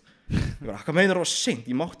seint ég bara, hvað meinar það of seint,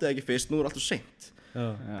 ég mátti það ekki fyrst, nú er alltaf seint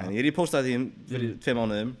en ég repostaði því fyrir 2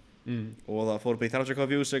 mánuðum og það fór bara í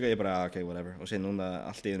 30 views eitthvað, ég bara, ok, whatever og síðan núna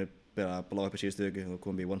allt í einu byrja að blá upp í síðustu viku og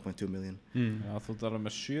kom í 1.2 million Já, þú talar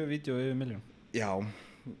með 7 vídeó yfir milljón Já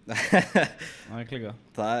Það er klika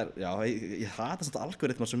Það er, já, ég hata samt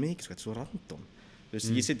algoritma svo mikið, sko, þetta er svo random Þú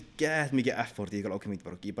veist, ég set gett mikið effort í eitthvað ákveðin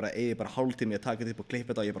vídeó ég bara eigi bara hálftími að taka þetta upp og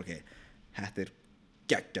klippa þetta og ég bara, ok, þetta er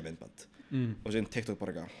geggja myndband og síðan TikTok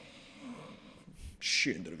bara eitthvað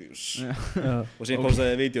 700 views og síðan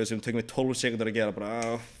postaði ég vídeó sem tökum mig 12 sekundar að gera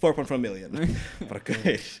bara 4.4 million bara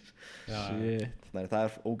gauð Nei, það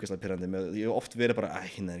er ógeðslega pirrandi ég hef oft verið bara,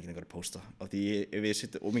 ég nefnir ekki lengur að posta af því ef ég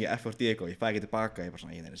sitt mikið effort í eitthvað ég fæ ekki tilbaka, ég bara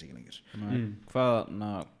svona, ég nefnir ekki lengur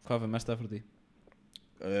Hvað fyrir mest effort í?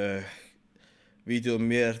 Vídeó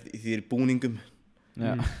mér í því búningum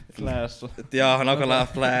Flash Já,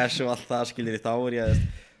 nákvæmlega flash og allt það skilir þá er ég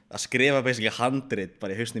að skrifa basically handrit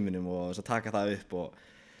bara í hausnum mínum og svo taka það upp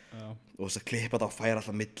og svo klippa það og færa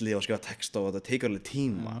alltaf milli og skrifa text og það tekur alveg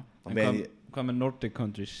tíma Hvað með Nordic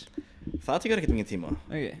countries? Það tekur ekkert mikið tíma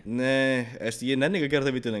Nei, ég nenni ekki að gera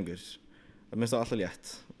það vídeó lengur það minnst það alltaf létt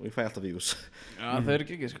og ég fæ alltaf views Já, það er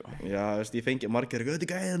ekki sko Já, ég fengi margir þetta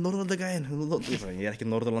er gæinn, Norðurlandagæinn ég er ekki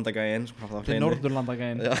Norðurlandagæinn Þetta er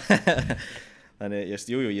Norðurlandagæinn Þannig,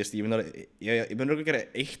 ég mun að gera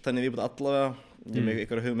eitt þannig viðbútt allavega ég með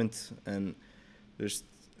ykkur hugmynd en þú veist,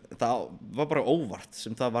 það var bara óvart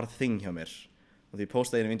sem það var þing hjá mér og því ég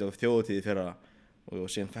postaði einu vídeó af þjóðutíði fyrra og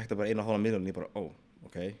síðan fekk það bara 1,5 milljón og ég bara,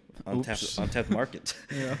 ok, untapped market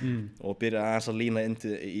og byrjaði aðeins að lína inn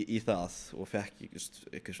í það og fekk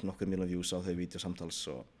ykkur nokkur milljón views á þau vídeosamtals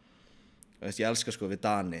og ég elska sko við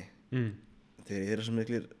Dani þeir eru svo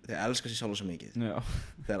miklir, þeir elska sér sjálf svo mikið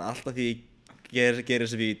þegar alltaf því ég gerir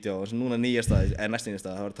þessi vídeo og núna næsta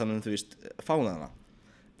nýjasta það var að tala þú veist, fánana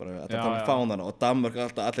bara að tala fánana og Danmark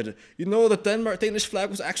alltaf allir you know the Danish flag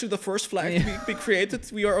was actually the first flag to be created,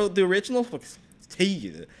 we are the original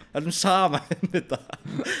tegið, allir sama þetta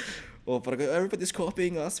og bara everybody's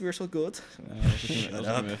copying us, we're so good og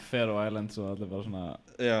svo með Faroe Islands og allir bara svona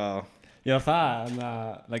Já, það,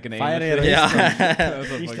 Færeyjar og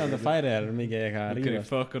Ísland og Færeyjar mikið eitthvað að rífast. Hvernig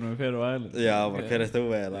fokkanum með Faroe Islands? Já, bara hver þú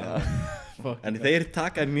eða. En þeir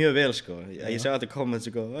taka mjög vel, sko. Ég sé alltaf comments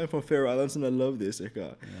og I'm from Faroe Islands and I love this,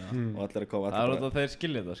 eitthvað. Og allir að koma. Það er alltaf þeir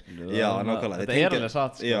skilja þetta, skilja. Já, nákvæmlega. Þetta er alveg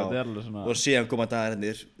satt, sko. Þetta er alveg svona. Og síðan koma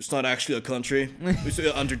dagarnir, it's not actually a country.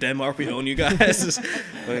 Under Denmark, we own you guys.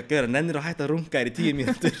 Og gauðra, nennir að hætta að runga þér í 10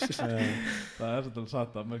 mínútur. Það er svolítið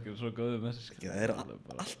satt að mörgur svo góðum þessi, sko. Það er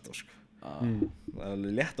alltaf, sko. Það er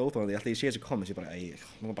alveg létt óþólandi, ég sé þessi comments, ég bara,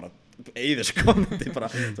 nú bara eigi þessi commenti, bara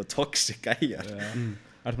svo toxic gæjar.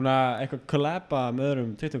 Ertu búin að eitthvað collaba með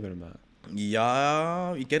öðrum TikTokurum eða? Já,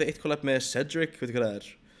 ég gerði eitt collab með Cedric, veitu hvað það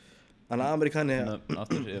er? Hann er Amerikani.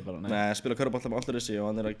 Nei, spila körfubolta með Altarissi og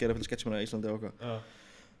hann er að gera fyrir sketchmana í Íslandi og eitthvað.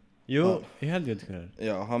 Jú, ég held ég veit hvað það er.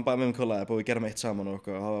 Já, hann baði með collab og við gerum eitt saman og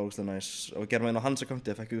eitthvað, það var ógeðslega næs. Og við gerum einn á hans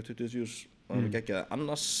accounti, það fekk við 20 views og við geggjaði.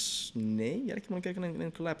 Annars, nei, ég er ekki búin að gegja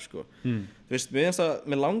neinn collab, sko. Þú veist, mér finnst það,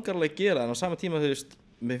 mér langar alveg að gera en á sama tíma, þú veist,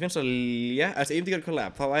 mér finnst það ef ég myndi gera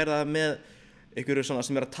collab, þá væri það með einhverju svona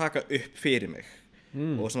sem er að taka upp fyrir mig.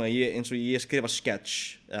 Og svona, eins og ég skrifa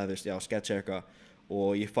sketch, eða þú veist, já, sketch eitthvað og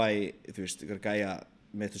ég fæ, þú veist, einhver gæja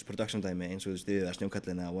með þessu production dæmi eins og þú stiðið að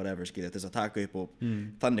snjókallin eða whatever skilja til þess að taka upp og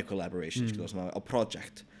þannig collaboration skilja svona á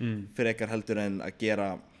project fyrir ekkar heldur en að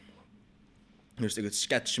gera þú veist eitthvað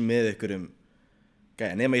sketch með einhverjum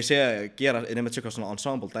gæja nema ég sé að gera nema að tjöka svona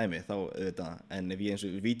ensemble dæmi þá auðvitað en ef ég eins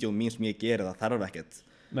og vídeo mín sem ég geri það þarf ekkert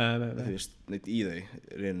þú veist neitt í þau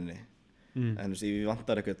rauninni en þú veist ef ég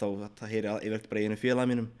vantar eitthvað þá það heyri yfirleitt bara í einu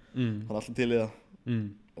félag mínum hann er alltaf til í það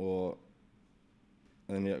og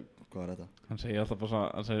en ég hvað er þetta? Hann segir alltaf bara svona,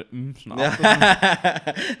 hann segir svona alltaf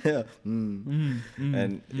svona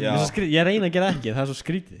en já ég reyna að gera ekki, það er svo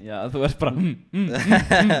skrítið já, þú ert bara það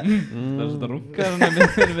er svona rungar með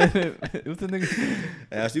útlendingu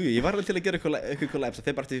já, ég var alveg til að gera eitthvað collabs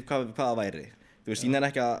þeir bara til hvað það væri þú veist, ég nefn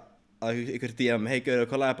ekki að ykkur DM hei, gauður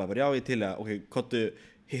að collaba, bara já, ég til að ok, kottu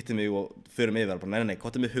hitti mig og förum yfir bara nei,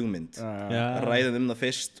 kottu mig hugmynd ræðum það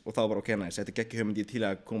fyrst og þá bara ok, næs, þetta er geggjur hugmynd ég til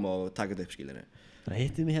að koma og taka þetta upp, skiljinu Það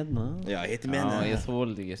hittir mig hérna. Já, hittir mig hérna. Já, ég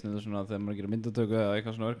þoldi ekki, sniður svona þegar maður gerir myndatöku eða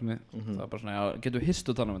eitthvað svona verkefni. Það er bara svona, já, getur hist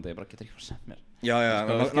og tala um þetta, ég bara getur ekki bara sett mér. Já,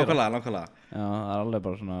 nákvæmlega. Já, það er alveg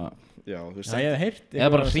bara svona. Já, þú veist. Já, ég hef heyrt. Ég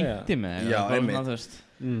hef bara hringt í mig. Já, einmitt.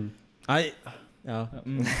 Já.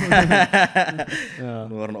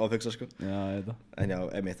 Nú var hann ofhugsa, sko. Já, ég veit það. En já,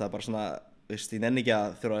 einmitt, það er bara svona, þú veist, ég nenni ekki að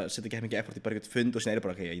þurfa að setja ekki mikið effort í bara eitthvað fund og síðan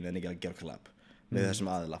bara, ok, ég nenni ekki að gera collab með þessum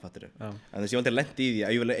aðila, fattir þú? En þess, ég var lent í því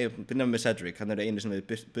að ég vil byrja með Cedric, hann einu sem við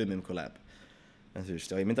buðum um collab. En þú veist,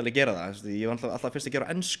 já, ég myndi alveg gera það, ég var alltaf fyrst að gera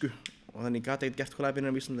á ensku og þannig ég gat ekkert gert collab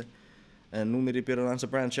innan á Íslandi. En nú ég byrjað aðeins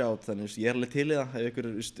að branch out, þannig ég alveg til í það, ef ykkur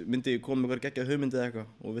myndi koma með ykkur geggjað hugmyndi eða eitthvað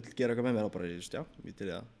og vill gera eitthvað með mér, þá bara, já, ég til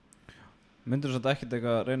í það. Myndirðu samt ekkert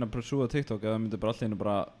eitthvað reyna að pursúa TikTok eða myndir bara allir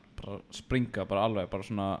bara springa, bara alveg, bara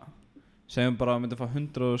svona segjum bara að myndir fá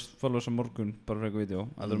 100.000 followers á morgun bara fyrir eitthvað vídeo,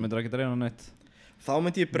 heldur myndir ekkert reyna neitt? Þá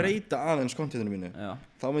myndi ég breyta aðeins kontentinu mínu.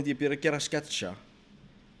 Þá myndi ég byrja að gera sketcha.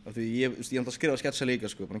 Því ég að skrifa sketcha líka,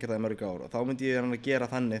 sko, búin að gera það í mörg ár og þá myndi ég að gera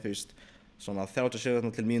þannig, þú veist, svona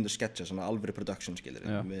 30 til mínútur sketcha, svona alvöru production, skilur,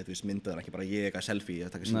 með, þú veist, myndaðar, ekki bara ég eitthvað selfie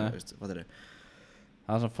að taka sína, þú veist, hvað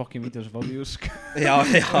Það er svona fucking vídeó sem fá views, sko. Já,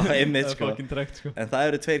 einmitt, sko. Það er fucking trekt, sko. En það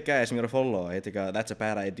eru 2 gæðir sem ég er að followa, heit eitthvað That's a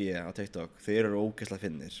Bad Idea á TikTok. Þeir eru ógeðslega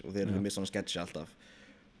finnir og þeir eru með svona sketcha alltaf.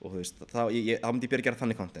 Og þú veist, þá myndi ég byrja að gera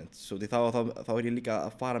þannig content. Svo þá er ég líka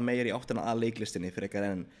að fara meir í áttina að leiklistinni fyrir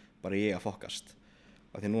eitthvað en bara ég að fokast.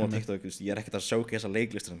 Af því nú á TikTok, ég er ekkert að sjóka þessa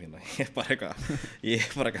leiklistina mína. Ég er bara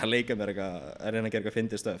eitthvað að leika mér eitthvað, að reyna að gera eitthvað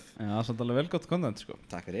fyndið stöf. Já, það er svolítið alveg vel gott content, sko.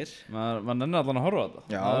 Takk fyrir. Maður nennir allan að horfa á þetta.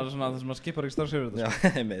 Já. Það er svona það sem maður skipar ekki starfsefur þetta, sko.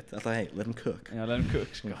 Já, einmitt, alltaf hey, let him cook. Já, let him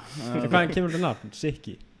cook, sko. Hvaðan kemur þetta nafn?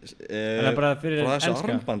 Sicki? Það bara fyrir enska? Frá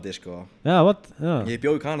þessu armbandi, sko. Já, what? Já. Ég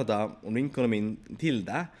bjó í Kanada og vinkona mín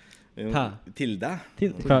Tilda.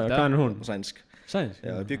 Hvað er hún? Sænsk. Sænsk?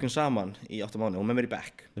 Já, við byggum saman í 8 mánuði og með mér í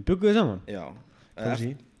bekk. Við bygguðu saman? Já.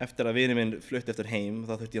 Eftir að vinur minn flutti eftir heim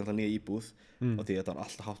þá þurfti ég alltaf nýja íbúð og því þetta var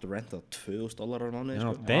alltaf hátt að renta $2,000 á mánuði,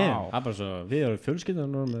 sko. Já, damn, það er bara svo, við erum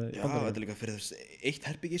fjölskyldan með Já, þetta er líka fyrir eitt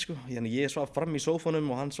herbyggi, sko. Ég svaf fram í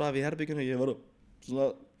sófanum og hann svaf í herbygginu, ég var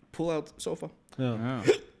svona pull out sófa. Já.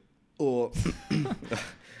 Og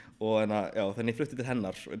þannig ég flutti til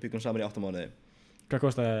hennar og við byggum saman í 8 mánuði. Hvað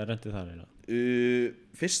kostaði rentið þar eiginlega?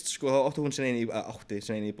 Fyrst, sko, þá átti hún sinna einu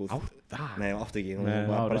íbúð. Nei, hún átti ekki.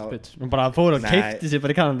 Hún bara fór og keipti sig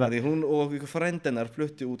bara í Kanada. Því hún og ykkur frænd hennar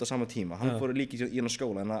fluttu út á sama tíma. Hann fór líka í hennar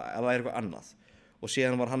skóla en að læra eitthvað annað. Og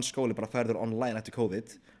síðan var hans skóli bara færður online eftir COVID.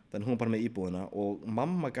 Þannig hún bara með íbúðina og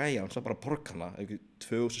mamma gæja hann svo bara borgana,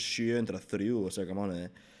 $2,703 mánuði.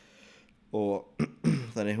 Og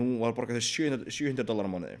þannig hún var að borga þau $700 á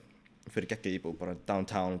mánuði fyrir geggja íbúð, bara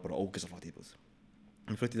downtown, bara ógeðslega flott íbúð.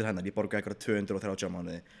 Hún flutti til hennar, ég borgaði eitthvað 230 á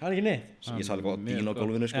mánuði. Það er ekki neitt. Ég sá alveg á dínu á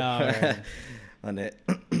gólfinu, sko. Þannig,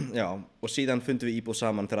 já, og síðan fundum við íbúð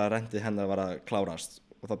saman þegar rentið hennar var að klárast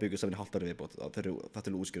og þá byggum við saman í hálft ári viðbót og það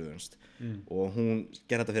til útskrifuðumst. Og hún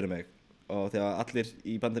gerði þetta fyrir mig og þegar allir í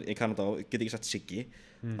Kanada geta ekki sagt Siggi,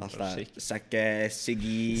 alltaf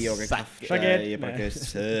Siggi og ég bara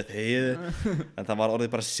ekki en það var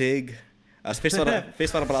orðið bara Sig. Fyrst var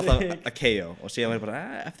hann bara alltaf að KO og síðan var ég bara,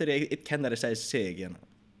 eftir ég kennari segi Sig,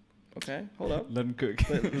 ok, hold up, let him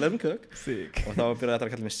cook Sig. Og þá byrjaði þetta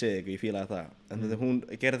að kalla mig Sig og ég fílaði það. En hún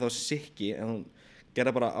gerði þá Siggi, en hún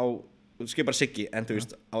gerði bara skil bara Siggi, en þú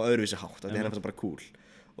veist, á öðruvísi hátt, því henni fannst það bara cool.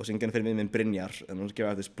 Og síðan gerði fyrir minn Brynjar, en hún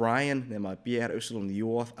gefaði eftir Brian, nema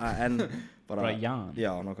B-R-Y-A-N, Brian.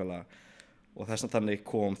 Já, nákvæmlega. Og þess að þannig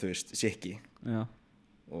kom, þú veist, Siggi. Já.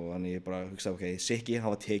 Og þannig ég bara hugsaði, ok, Sicki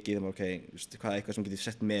hafa tekið, ok, hvað er eitthvað sem getur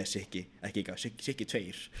sett með Sicki, ekki eitthvað, Sicki 2.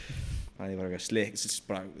 Þannig ég var eitthvað Slick,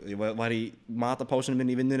 ég var í matapásunum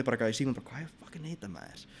minni í vinnunni, bara eitthvað í símanum, bara hvað er fucking heita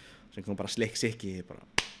maður? Svo kom bara Slick.Sicki, bara,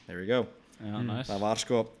 there we go. Já, nice. Það var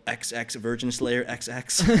sko XX Virgin Slayer XX.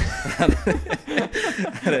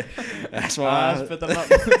 Það er spytta nafn.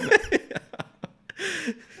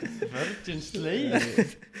 Virgin Slayer.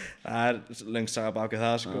 Það er löng saga baki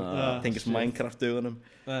það, sko. Tengist Minecraft-dugunum.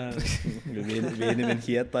 Vinur minn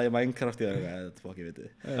héta í Minecraft, ég veit fokkið vitið.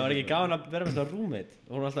 Það var ekki gaman að vera með þetta roommate.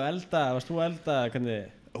 Hún var alltaf að elda, varst þú að elda,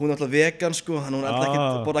 hvernig? Hún er alltaf vegan, sko, hann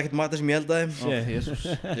borða ekkert mat sem ég eldaði. Shit, Jesus.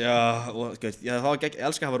 Já, og ég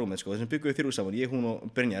elska að hafa roommate, sko. Þessum byggum við 3 saman, ég, hún og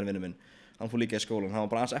Brynjar, vinur minn. Hann fór líka í skólan, hann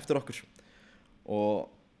var bara aðeins eftir okkur. Og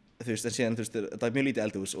þú veist, en síðan, þú veist, það er mjög lítið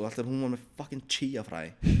eldhús og alltaf hún var með fucking chia fræ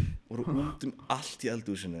og voru út allt í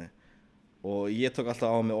eldhúsinu og ég tók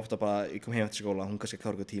alltaf á mig ofta bara, ég kom heim eftir skóla, hún kannski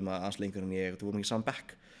klára eitthvað tíma aðeins lengur en ég og þú vorum ekki saman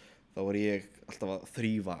bekk, þá var ég alltaf að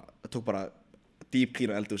þrífa, tók bara deep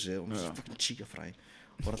clean á eldhúsi og fucking chia fræ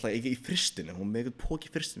var alltaf ekki í fristinu, hún með eitthvað pók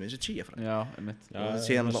í fristinu með þessi chia-fræ Já, einmitt og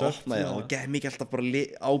síðan alltaf opnaði það og gef mikið alltaf bara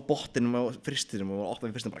á bottinum á fristinum og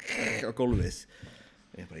opnaði fristinu bara á gólfið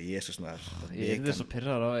ég bara, jésus maður Ég er svo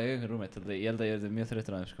pirrar á eigin rúmmate ég held að ég er mjög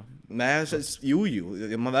þreyttur á þeim sko Nei, jú,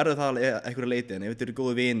 maður verður það einhverju leiti en ef þetta eru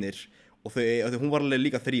góðu vinir og hún var alveg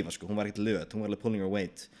líka að þrífa sko, hún var ekkert löt, hún var alveg pulling her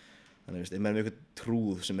weight þannig að ef maður er með eitthvað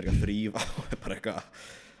trúð sem er ekki að þrífa og bara eitthvað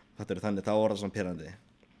þetta eru þannig, þá var það svona pirrandi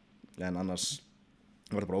en annars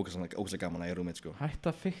var það bara ógeðslega gaman að ég rúmið sko Hætt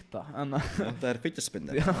að fikta Það er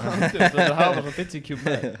fidget-spinner Já, þetta er að hafa svona fidget cube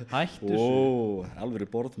með Hættu Ó,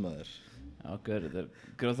 alveg borðmaður Já, gauður, þetta er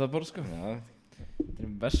gröð það borð sko Já, Þetta er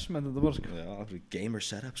investment þetta borð sko já, alveg gamer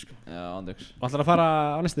setup sko Já, ándjóks Og ætlar að fara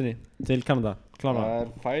á næstunni til Kanada, klára Það er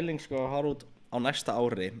fæling sko að fara út á næsta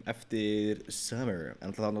ári eftir summer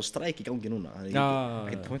en það er stræk í gangi núna það er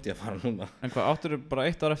ekki pointi að fara núna En hvað, áttur þau bara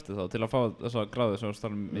 1 ár eftir þá til að fá þessa gráðu sem við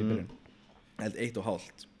starfum í byrjun? Held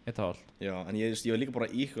 1,5 1,5 Já, en ég var líka bara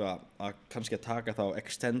íhuga að kannski að taka þá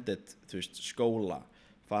extended, þú veist, skóla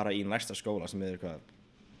fara í næsta skóla sem er eitthvað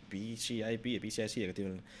BCIC eitthvað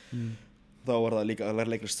tíma þá var það líka að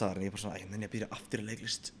læra leiklist þar en ég bara svona, ég byrja aftur í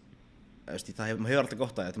leiklist maður hefur alltaf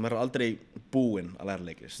gott að þetta maður er aldrei búinn að læra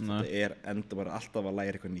leiklist þetta er enda bara alltaf að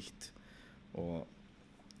læra eitthvað nýtt og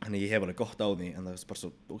þannig ég hef alveg gott á því en það er bara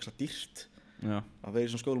svo ógeðslega dýrt að vera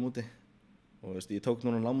í svona skólum úti og veist, ég tók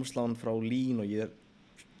núna námslán frá Lín og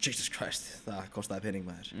Jesus Christ, það kostaði pening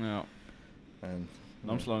maður en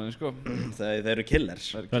námslánin sko þeir eru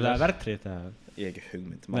killers Það er verðtrið ég hef ekki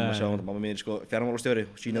hugmynd mamma mín er sko fjármálastjóri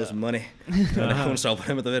she knows money hún sá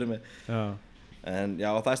bara þetta verið með en já,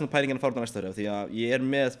 það er svona pælingin að fara út á næsta ári því að ég er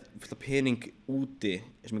með fullt af pening úti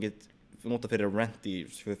sem ég get nota fyrir rent í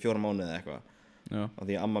 4 mánuði eða eitthvað og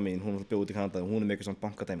því að amma mín, hún bjóð út í Kanada og hún er með eitthvað svona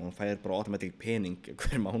bankadæmi og hún fær bara automatic pening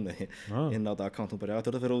hver mánuði inn á þetta account hún bara, já,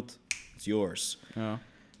 þetta fyrir út, it's yours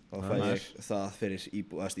og þá fæ ég það fyrir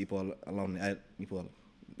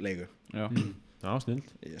íbúðaleigu Já, snill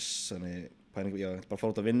yes, þannig pæling, já, bara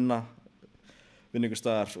fara út að vinna ykkur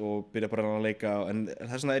staðar og byrja bara að leika en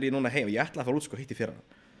þess vegna er ég núna heim ég ætla að fara út sko hitt í fyrra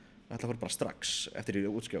ég ætla að fara bara strax eftir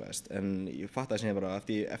ég útskrifaðist en ég fattaði sem ég bara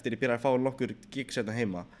eftir ég byrja að fá nokkur gigs hérna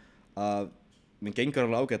heima að mér gengur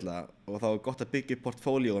alveg ágætlega og þá er gott að byggja upp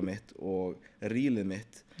portfólíóið mitt og reelið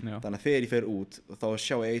mitt þannig að þegar ég fer út og þá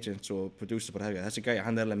sjá agents og producers bara þessi gæja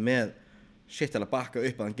hann er alveg með shit til að bakka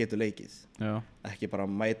upp að hann getur leikið ekki bara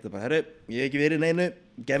mæta bara herru, ég hef ekki verið neinu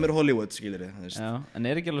gef mér Hollywood, skilir þið En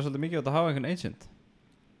er ekki alveg svolítið mikið að hafa einhvern agent?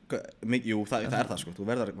 Jú, það er það sko,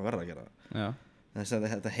 maður verður að gera það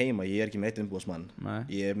þetta heima, ég er ekki með eitt umbúðsmann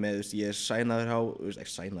ég er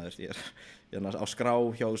sænaður ég er á skrá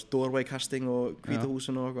hjá Doorway Casting og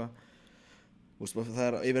Hvítahúsinu og eitthvað það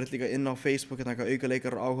er yfirleitt líka inn á Facebook eitthvað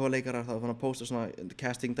aukaleikarar og áhugaleikarar það er fann að posta svona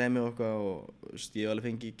casting dæmi og eitthvað og ég hef alveg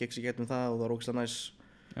fengið gigs í getum það og það er ógeðslega næs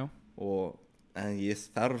en ég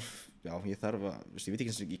þarf að ég veit ekki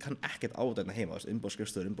eins og ég kann ekkert á þetta heima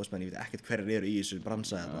umbúðsskrifstofur, umbúðsmenn, ég veit ekkert hverjir eru í þessu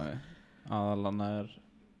bransa Aðalanna er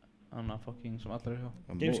Anna fucking sem allir er hjá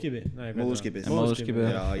Móðurskipið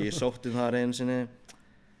Já, ég sótti það einu sinni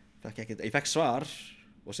ég fekk svar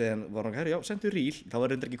og síðan var hann, já, sendu reel þá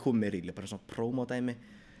var reyndar ekki komið með reel, bara svona promo-dæmi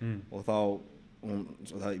og þá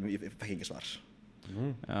ég fekk ekki svar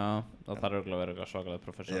Já, það þarf örugglega að vera eitthvað svakalega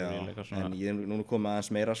professional reel eitthvað svona en ég er núna komið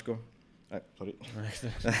aðeins meira sko sorry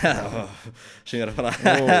sem ég er að fara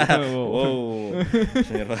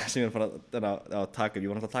sem ég er að fara að taka ég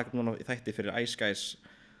var náttúrulega að taka núna í þætti fyrir Ice Guys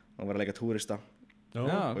og var að leika túrista og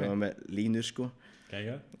ég var með línur sko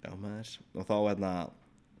já, maður og þá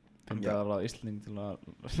það var Ísling til að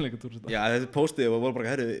leika túrista Já, þetta postið og voru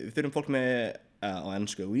bara, herru, við þurfum fólk með á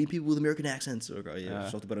ennsku, we need people with American accents og ég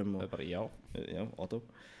sótti bara og það er bara já, Otto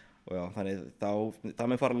og já, þannig þá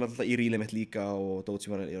með fara alltaf í reelið mitt líka og dót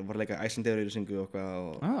sem ég var að leika Icelandair-auðlýsingu og eitthvað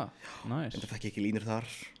nice. En það fekk ég ekki línur þar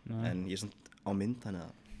en ég er svona á mynd, þannig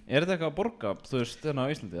að Er þetta eitthvað að borga, þú veist, þarna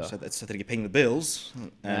á Íslandi? Þetta er ekki paying the bills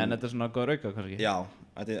en þetta er svona góð rauka, kannski? Já,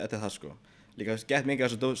 þetta er það sko Líka gett mikið af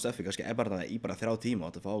þessu dóðstöffi, kannski bara í bara 3 tíma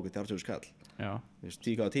og þetta fá okkur 30 skall Já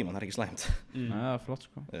 10 tíma, það er ekki slæmt Það er flott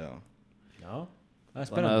sko Já, það er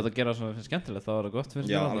spennandi Þannig að þetta gera svona skemmtilegt, þá er það gott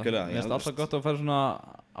Já, algjörlega Mér finnst alltaf gott að færa svona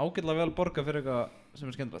ágætlega vel borga fyrir eitthvað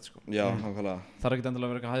sem er skemmtilegt sko Já, algjörlega Það er ekkert endilega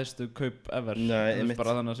að vera eitthvað hæðstu kaup ever Nei,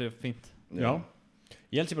 bara þannig að það sé fínt Já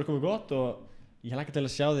Ég held sér bara komið gott og ég hlakka til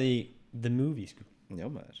að sjá þig í The Movie sko Já,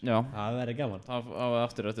 maður Já Það verður gaman Það á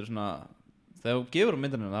aftur svona þegar þú gefur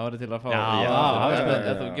myndinu, það væri til að fá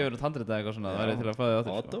ef þú gefur handrit eða eitthvað svona, það væri til að fá þig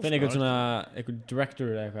aftur Finn einhvern svona, einhvern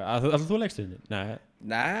director eða eitthvað Alltaf þú leikst þig?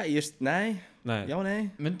 Nei, já, nei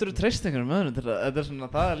Myndirðu treysta einhverjum öðrum til þetta er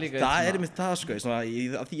svona, það er líka Það er mitt það sko,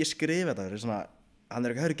 af því ég skrifa þetta svona, hann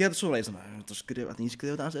ekki, gera þetta svona ég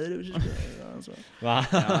skrifa þetta aðeins öðruvísi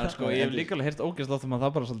sko, ég hef líka alveg heyrt ógeðslega oft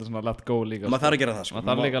það bara svolítið svona let go líka maður þarf að gera það sko maður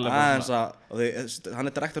þarf líka alveg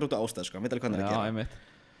hann direktor út á ástæð sko, hann veit alveg hvað hann að gera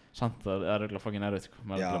samt það eiginlega fucking erfitt sko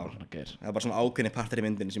maður bara svona geir það bara svona ákveðni partur í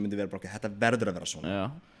myndinni sem myndi vera bara þetta verður að vera svona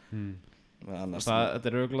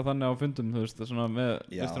þetta eiginlega þannig á fundum þú veist svona með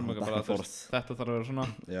þetta þarf að vera svona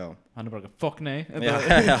hann bara fuck nei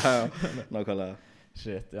nákvæmlega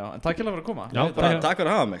shit, já, en takk fyrir að koma takk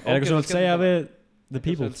fyrir að hafa mig eitthvað sem þú vilt segja við the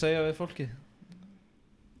people segja við fólkið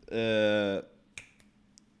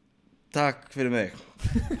takk fyrir mig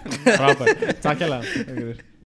frábært, takk hérlega